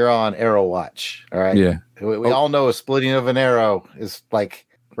Impact, you're on Arrow Watch. All right. Yeah. We all know a splitting of an arrow is like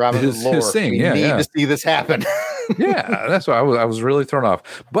Robin's lore. His thing. We need to see this happen. Yeah, that's why I was really thrown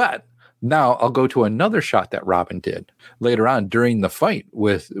off. But now I'll go to another shot that Robin did later on during the fight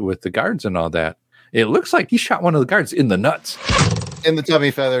with the guards and all that. It looks like he shot one of the guards in the nuts. In the tummy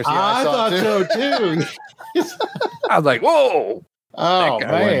feathers. Yeah, I thought so too. I was like, whoa. Oh, that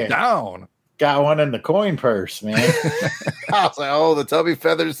guy man. went down. Got one in the coin purse, man. I was like, oh, the tummy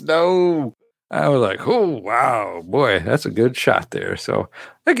feathers. No. I was like, oh, wow, boy, that's a good shot there. So,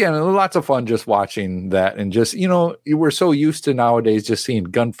 again, lots of fun just watching that. And just, we're so used to nowadays just seeing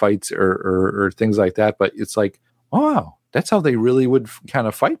gunfights or things like that. But it's like, oh, wow, that's how they really would kind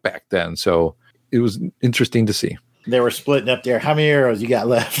of fight back then. So it was interesting to see. They were splitting up there. How many arrows you got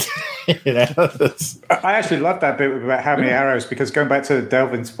left? I actually love that bit about how many arrows, because going back to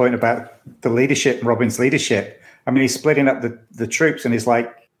Delvin's point about the leadership, Robin's leadership, I mean, he's splitting up the troops and he's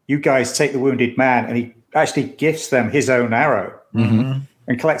like, you guys take the wounded man, and he actually gifts them his own arrow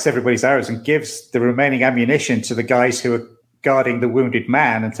and collects everybody's arrows and gives the remaining ammunition to the guys who are guarding the wounded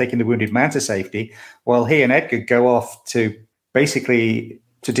man and taking the wounded man to safety, while he and Edgar go off to basically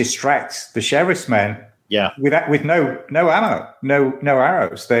to distract the sheriff's men. Yeah, with no ammo, no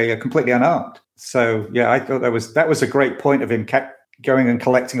arrows. They are completely unarmed. So yeah, I thought that was a great point of him going and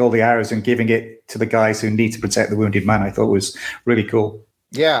collecting all the arrows and giving it to the guys who need to protect the wounded man. I thought was really cool.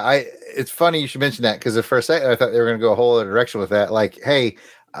 Yeah, it's funny you should mention that, because for a second I thought they were going to go a whole other direction with that. Like, hey,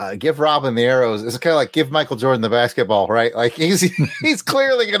 give Robin the arrows. It's kind of like give Michael Jordan the basketball, right? Like he's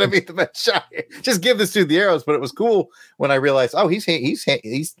clearly going to be the best shot. Just give this dude the arrows. But it was cool when I realized, oh, he's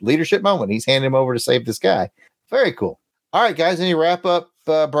leadership moment. He's handing him over to save this guy. Very cool. All right, guys, any wrap up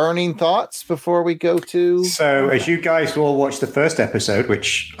burning thoughts before we go to? So as you guys all watched the first episode,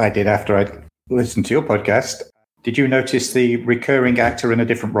 which I did after I listened to your podcast, did you notice the recurring actor in a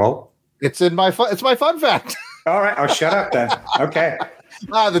different role? It's my fun fact. All right, I'll shut up then. Okay.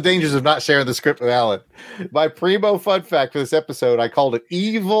 The dangers of not sharing the script with Alan. My primo fun fact for this episode, I called it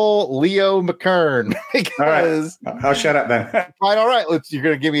Evil Leo McKern. Because all right. I'll shut up then. All right. You're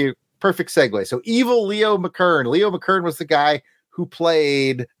going to give me a perfect segue. So Evil Leo McKern. Leo McKern was the guy who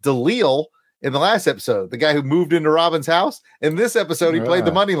played DeLille in the last episode, the guy who moved into Robin's house. In this episode, he played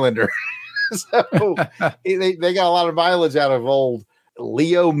the moneylender. So they got a lot of mileage out of old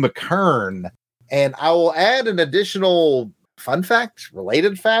Leo McKern. And I will add an additional fun fact,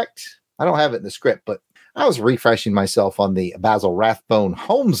 related fact. I don't have it in the script, but I was refreshing myself on the Basil Rathbone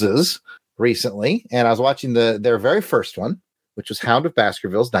Holmeses recently, and I was watching their very first one, which was Hound of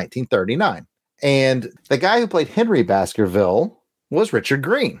Baskerville's 1939. And the guy who played Henry Baskerville was Richard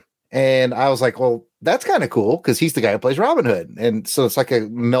Green. And I was like, well, that's kind of cool, because he's the guy who plays Robin Hood. And so it's like a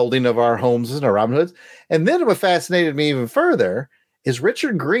melding of our Holmeses and our Robin Hoods. And then what fascinated me even further is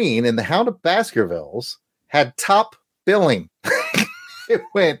Richard Green in the Hound of Baskervilles had top billing. It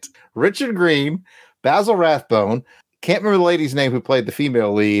went Richard Green, Basil Rathbone, can't remember the lady's name who played the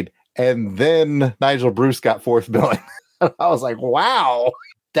female lead, and then Nigel Bruce got fourth billing. I was like, wow,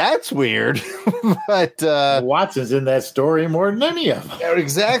 that's weird. But Watson's in that story more than any of them.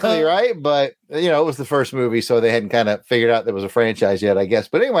 Exactly right. But it was the first movie, so they hadn't kind of figured out there was a franchise yet, I guess.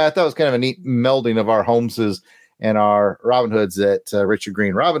 But anyway, I thought it was kind of a neat melding of our Holmeses and our Robin Hoods that Richard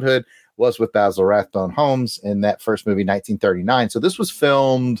Green Robin Hood was with Basil Rathbone Holmes in that first movie, 1939. So this was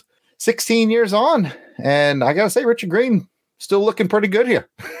filmed 16 years on. And I got to say, Richard Green still looking pretty good here.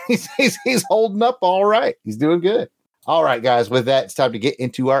 he's holding up all right. He's doing good. All right, guys, with that, it's time to get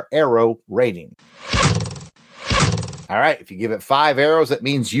into our arrow rating. All right, if you give it 5 arrows, that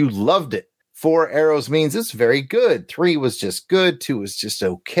means you loved it. 4 arrows means it's very good. 3 was just good. 2 was just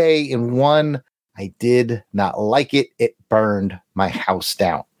okay. And 1, I did not like it. It burned my house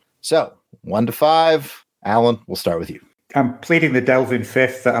down. So 1 to 5, Alan, we'll start with you. I'm pleading the Delvin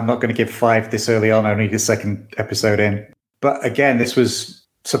fifth that I'm not going to give 5 this early on, only the second episode in. But again, this was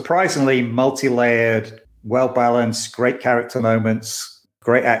surprisingly multi-layered, well-balanced, great character moments,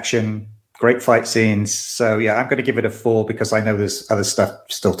 great action, great fight scenes. So yeah, I'm going to give it a 4 because I know there's other stuff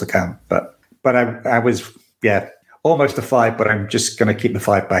still to come. But I was, almost a 5, but I'm just going to keep the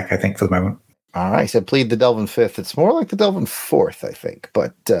 5 back, I think, for the moment. All right, so plead the Delvin fifth. It's more like the Delvin fourth, I think.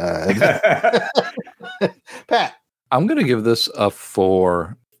 But Pat, I'm going to give this a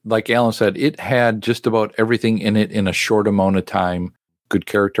 4. Like Alan said, it had just about everything in it in a short amount of time. Good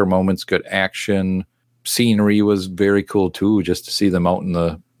character moments, good action. Scenery was very cool too, just to see them out in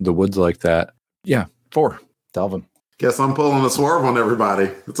the woods like that. Yeah, 4. Delvin. Guess I'm pulling a swerve on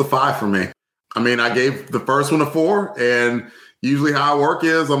everybody. It's a 5 for me. I mean, I gave the first one a 4, and usually how I work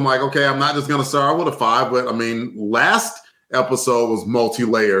is I'm like, okay, I'm not just going to start with a 5, but I mean, last episode was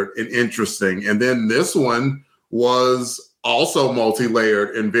multi-layered and interesting. And then this one was also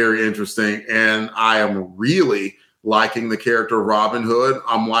multi-layered and very interesting. And I am really liking the character of Robin Hood.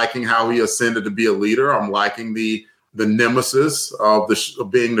 I'm liking how he ascended to be a leader. I'm liking the nemesis of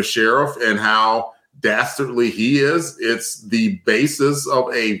being the sheriff and how dastardly he is. It's the basis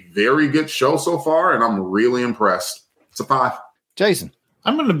of a very good show so far, and I'm really impressed. It's a 5. Jason.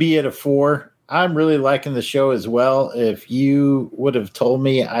 I'm going to be at a 4. I'm really liking the show as well. If you would have told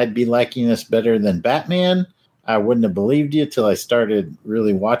me I'd be liking this better than Batman, I wouldn't have believed you till I started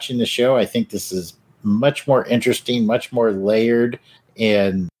really watching the show. I think this is much more interesting, much more layered,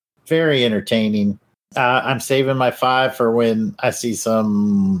 and very entertaining. I'm saving my 5 for when I see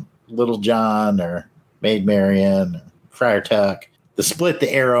some Little John or Maid Marian or Friar Tuck. The split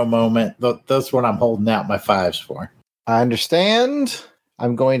the arrow moment, that's what I'm holding out my 5s for. I understand.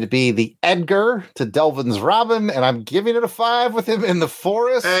 I'm going to be the Edgar to Delvin's Robin, and I'm giving it a 5 with him in the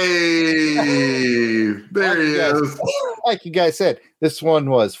forest. Hey, there he is. Like you guys said, this one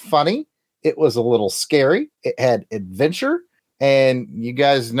was funny. It was a little scary. It had adventure. And you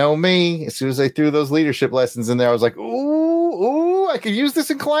guys know me. As soon as I threw those leadership lessons in there, I was like, ooh, I could use this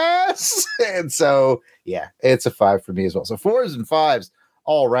in class. And so, yeah, it's a 5 for me as well. So 4s and 5s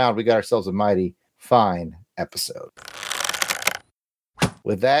all around. We got ourselves a mighty fine episode.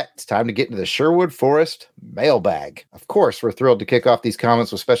 With that, it's time to get into the Sherwood Forest mailbag. Of course, we're thrilled to kick off these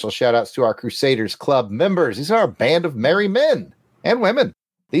comments with special shout-outs to our Crusaders Club members. These are our band of merry men and women.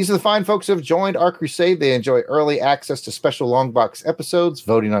 These are the fine folks who have joined our crusade. They enjoy early access to special long box episodes,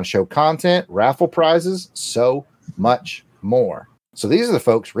 voting on show content, raffle prizes, so much more. So these are the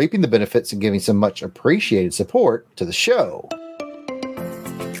folks reaping the benefits and giving some much appreciated support to the show.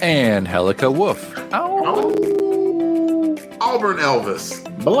 And Helica Wolf. Auburn Elvis.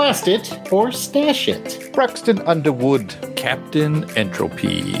 Blast it or stash it. Braxton Underwood. Captain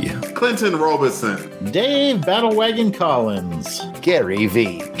Entropy. Clinton Robeson. Dave Battlewagon Collins. Gary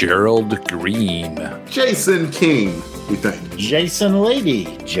V. Gerald Green. Jason King, we think. Jason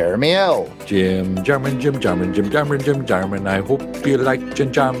Lady. Jeremy L. Jim Jarman. I hope you like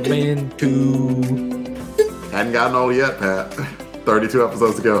Jim Jarman too. Hadn't gotten old yet, Pat. 32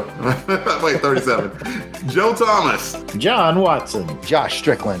 episodes ago. Wait, 37. Joe Thomas. John Watson. Josh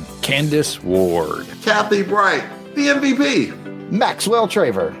Strickland. Candace Ward. Kathy Bright. The MVP. Maxwell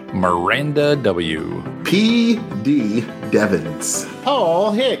Traver. Miranda W. P.D. Devins.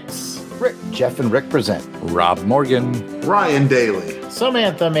 Paul Hicks. Rick, Jeff, and Rick present. Rob Morgan. Ryan Daly.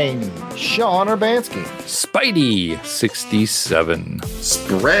 Samantha Maney. Sean Urbanski. Spidey 67.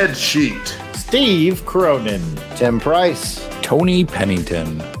 Spreadsheet. Steve Cronin. Tim Price. Tony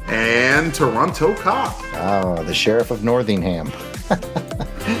Pennington. And Toronto Cop. Oh, the Sheriff of Northingham.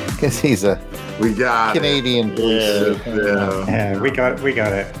 Because he's a Canadian police. Yeah, we got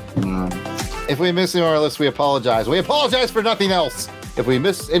it. If we miss anyone on our list, we apologize. We apologize for nothing else. If we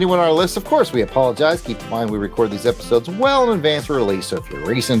miss anyone on our list, of course, we apologize. Keep in mind, we record these episodes well in advance of release. So if you're a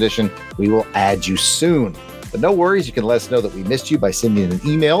recent edition, we will add you soon. But no worries. You can let us know that we missed you by sending an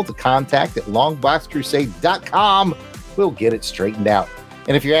email to contact@longboxcrusade.com. We'll get it straightened out.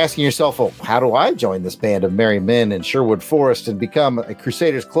 And if you're asking yourself, well, how do I join this band of merry men in Sherwood Forest and become a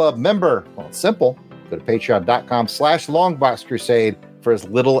Crusaders Club member? Well, it's simple. Go to patreon.com/longboxcrusade for as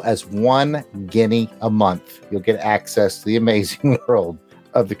little as $1 guinea a month. You'll get access to the amazing world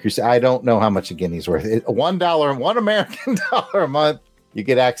of the Crusade. I don't know how much a guinea's worth. $1, $1 American dollar a month. You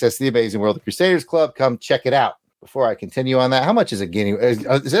get access to the amazing world of the Crusaders Club. Come check it out. Before I continue on that, how much is a guinea?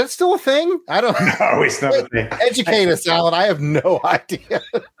 Is that still a thing? I don't know. No, it's not a thing. Educate us, Alan. I have no idea.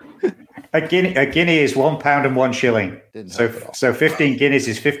 A guinea is £1 and 1 shilling. So 15 guineas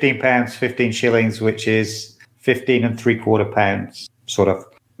is £15, 15 shillings, which is 15 3/4 pounds, sort of.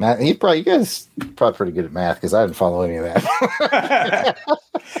 Matt, you guys probably pretty good at math because I didn't follow any of that.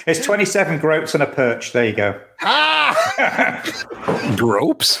 It's 27 groats and a perch. There you go.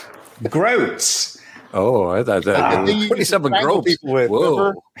 Gropes? Groats. Oh, I thought that 27 gropes.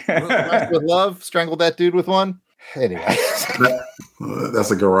 Whoa. With love, strangled that dude with one. Anyway.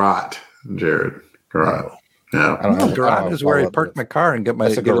 That's a garrote, Jared. Garrote. Yeah. I don't know. Garage is where I parked my car and get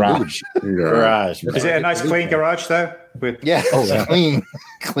my garage. Garage. Is it a nice clean garage though? Yeah.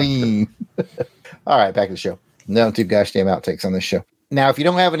 Clean. All right, back to the show. No too gosh damn outtakes on this show. Now, if you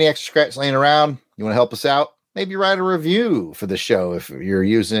don't have any extra scratch laying around, you want to help us out, maybe write a review for the show. If you're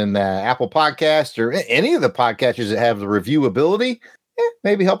using Apple Podcast or any of the podcatchers that have the review ability,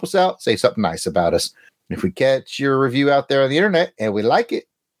 maybe help us out. Say something nice about us. If we catch your review out there on the internet and we like it,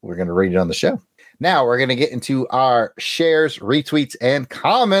 we're going to read it on the show. Now we're going to get into our shares, retweets, and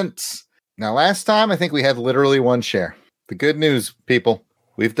comments. Now, last time, I think we had literally one share. The good news, people,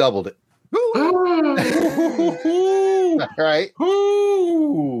 we've doubled it. All right.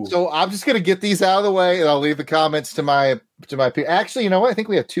 So I'm just going to get these out of the way, and I'll leave the comments to my peer. Actually, you know what? I think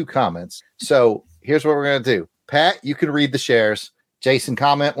we have 2 comments. So here's what we're going to do. Pat, you can read the shares. Jason,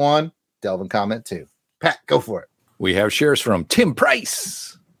 comment 1. Delvin, comment 2. Pat, go for it. We have shares from Tim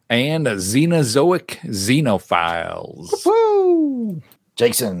Price and Xenozoic Xenophiles. Woo!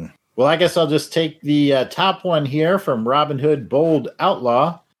 Jason. Well, I guess I'll just take the top one here from Robin Hood Bold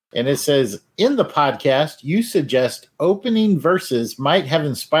Outlaw. And it says, in the podcast, you suggest opening verses might have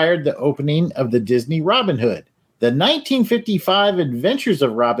inspired the opening of the Disney Robin Hood. The 1955 Adventures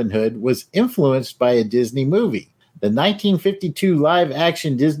of Robin Hood was influenced by a Disney movie. The 1952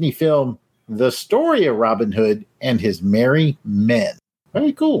 live-action Disney film, The Story of Robin Hood and His Merry Men.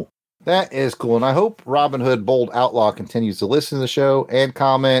 Very cool. That is cool. And I hope Robin Hood Bold Outlaw continues to listen to the show and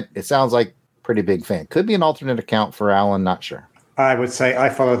comment. It sounds like pretty big fan. Could be an alternate account for Alan, not sure. I would say I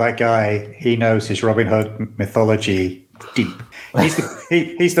follow that guy. He knows his Robin Hood mythology deep. He's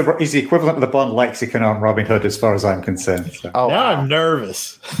the equivalent of the Bond lexicon on Robin Hood, as far as I'm concerned. So. Oh, now I'm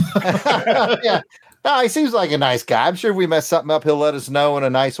nervous. Yeah. No, he seems like a nice guy. I'm sure if we mess something up, he'll let us know in a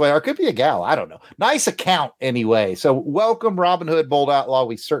nice way. Or it could be a gal. I don't know. Nice account anyway. So welcome, Robin Hood Bold Outlaw.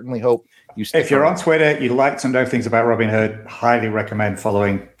 We certainly hope you stick If you're around. on Twitter, you like to know things about Robin Hood, highly recommend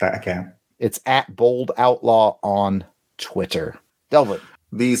following that account. It's at Bold Outlaw on Twitter. Delvin.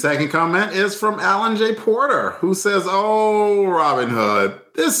 The second comment is from Alan J. Porter, who says, "Oh, Robin Hood,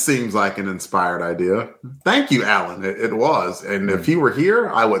 this seems like an inspired idea." Thank you, Alan. It was. And if he were here,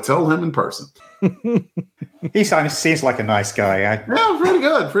 I would tell him in person. He seems like a nice guy. Yeah, pretty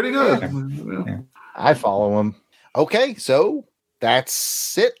good. Pretty good. Yeah. I follow him. Okay, so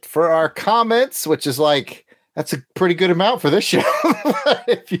that's it for our comments, which is like, that's a pretty good amount for this show.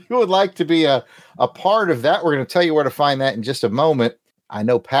 If you would like to be a part of that, we're going to tell you where to find that in just a moment. I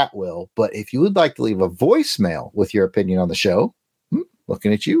know Pat will, but if you would like to leave a voicemail with your opinion on the show,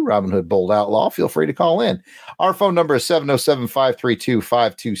 looking at you, Robin Hood Bold Outlaw, feel free to call in. Our phone number is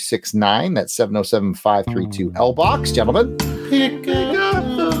 707-532-5269. That's 707-532-LBOX. Gentlemen, pick up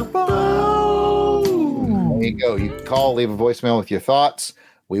the phone. There you go. You can call, leave a voicemail with your thoughts.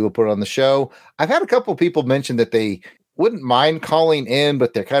 We will put it on the show. I've had a couple of people mention that they wouldn't mind calling in,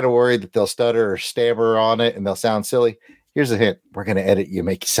 but they're kind of worried that they'll stutter or stammer on it and they'll sound silly. Here's a hint. We're going to edit you,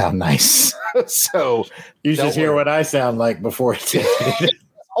 make you sound nice. So you just hear what I sound like before it's the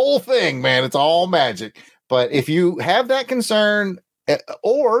whole thing, man. It's all magic. But if you have that concern,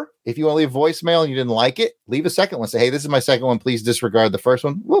 or if you want to leave a voicemail and you didn't like it, leave a second one. Say, hey, this is my second one. Please disregard the first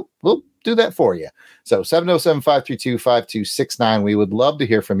one. We'll do that for you. So 707-532-5269. We would love to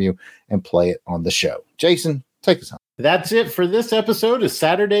hear from you and play it on the show. Jason, take us home. That's it for this episode of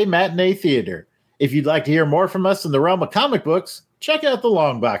Saturday Matinee Theater. If you'd like to hear more from us in the realm of comic books, check out the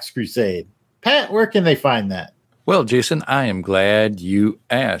Long Box Crusade. Pat, where can they find that? Well, Jason, I am glad you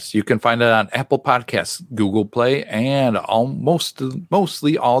asked. You can find it on Apple Podcasts, Google Play, and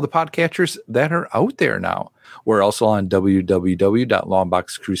mostly all the podcatchers that are out there now. We're also on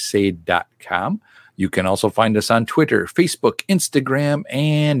www.longboxcrusade.com. You can also find us on Twitter, Facebook, Instagram,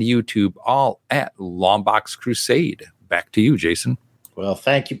 and YouTube, all at Longbox Crusade. Back to you, Jason. Well,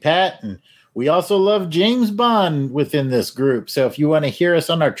 thank you, Pat. And we also love James Bond within this group. So if you want to hear us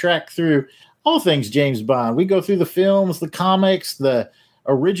on our track through all things James Bond, we go through the films, the comics, the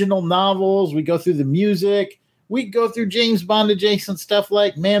original novels. We go through the music. We go through James Bond adjacent stuff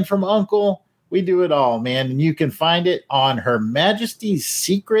like Man from U.N.C.L.E. We do it all, man. And you can find it on Her Majesty's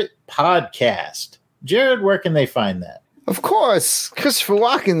Secret Podcast. Jared, where can they find that? Of course, Christopher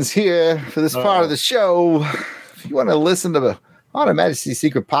Watkins here for this part of the show. If you want to listen to on Her Majesty's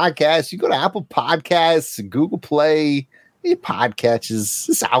Secret Podcast, you go to Apple Podcasts, Google Play, your podcatches.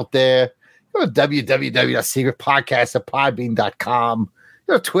 It's out there. Go to www.secretpodcast.podbean.com.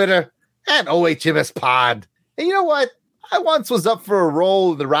 Go to Twitter at OHMSPod. And you know what? I once was up for a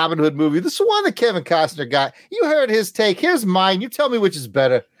role in the Robin Hood movie. This one that Kevin Costner got. You heard his take. Here's mine. You tell me which is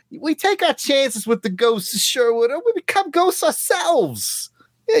better. We take our chances with the ghosts of Sherwood, or we become ghosts ourselves.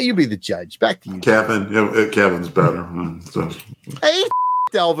 Yeah, you be the judge. Back to you, Kevin. Kevin's better. So. Hey,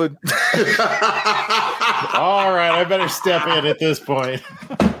 Delvin. All right, I better step in at this point.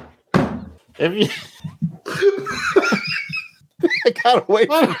 If you... I got away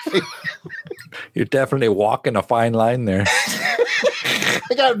from me. You're definitely walking a fine line there.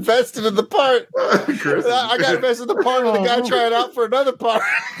 I got invested in the part. I got invested in the part of the guy trying out for another part.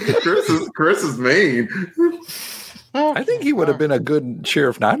 Chris is mean. I think he would have been a good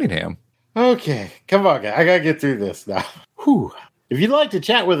Sheriff Nottingham. Okay, come on, guys. I got to get through this now. Whew. If you'd like to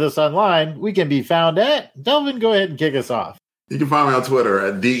chat with us online, we can be found at Delvin. Go ahead and kick us off. You can find me on Twitter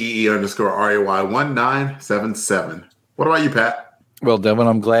at DEE_RAY1977. What about you, Pat? Well, Devin,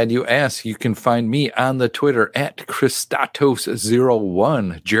 I'm glad you asked. You can find me on the Twitter at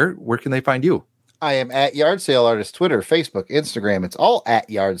Christatos01. Jared, where can they find you? I am at Yard Sale Artist, Twitter, Facebook, Instagram. It's all at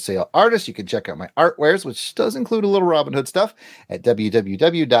Yard Sale Artist. You can check out my artwares, which does include a little Robin Hood stuff, at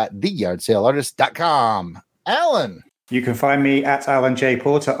www.theyardsaleartist.com. Alan. You can find me at Alan J.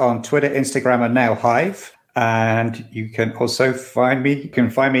 Porter on Twitter, Instagram, and now Hive. And you can also find me. You can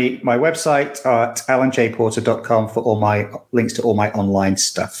find me my website at alanjporter.com for all my links to all my online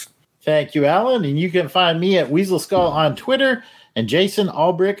stuff. Thank you, Alan. And you can find me at Weasel Skull on Twitter and Jason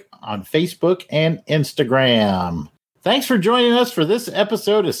Albrick on Facebook and Instagram. Thanks for joining us for this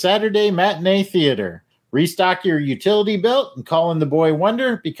episode of Saturday Matinee Theater. Restock your utility belt and call in the Boy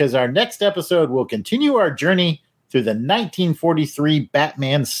Wonder, because our next episode will continue our journey through the 1943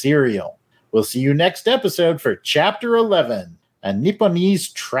 Batman serial. We'll see you next episode for Chapter 11, A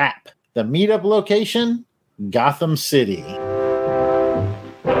Nipponese Trap. The meetup location, Gotham City.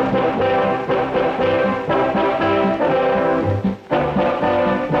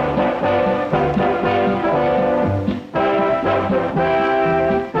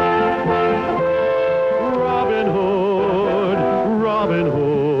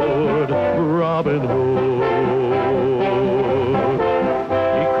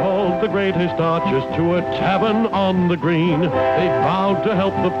 Archers to a tavern on the green. They vowed to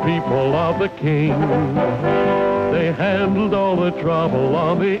help the people of the king. They handled all the trouble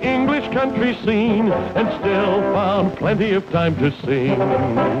on the English country scene and still found plenty of time to sing.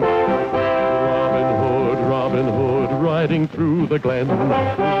 Robin Hood, riding through the glen.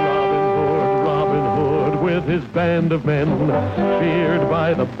 Robin Hood, with his band of men, feared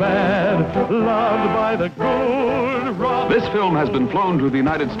by the bad, loved by the good. This film has been flown to the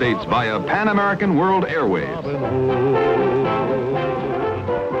United States via Pan American World Airways.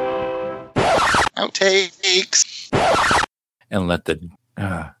 Outtakes. And let the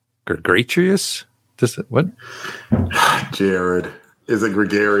gregarious. What? Jared. Is it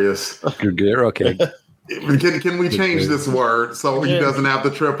gregarious? Gregarious. Okay. Can we change this word so he doesn't have to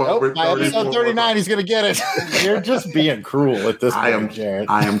trip over? By episode 39, he's going to get it. You're just being cruel at this point, Jared.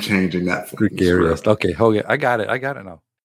 I am changing that. Gregarious. Okay, I got it now.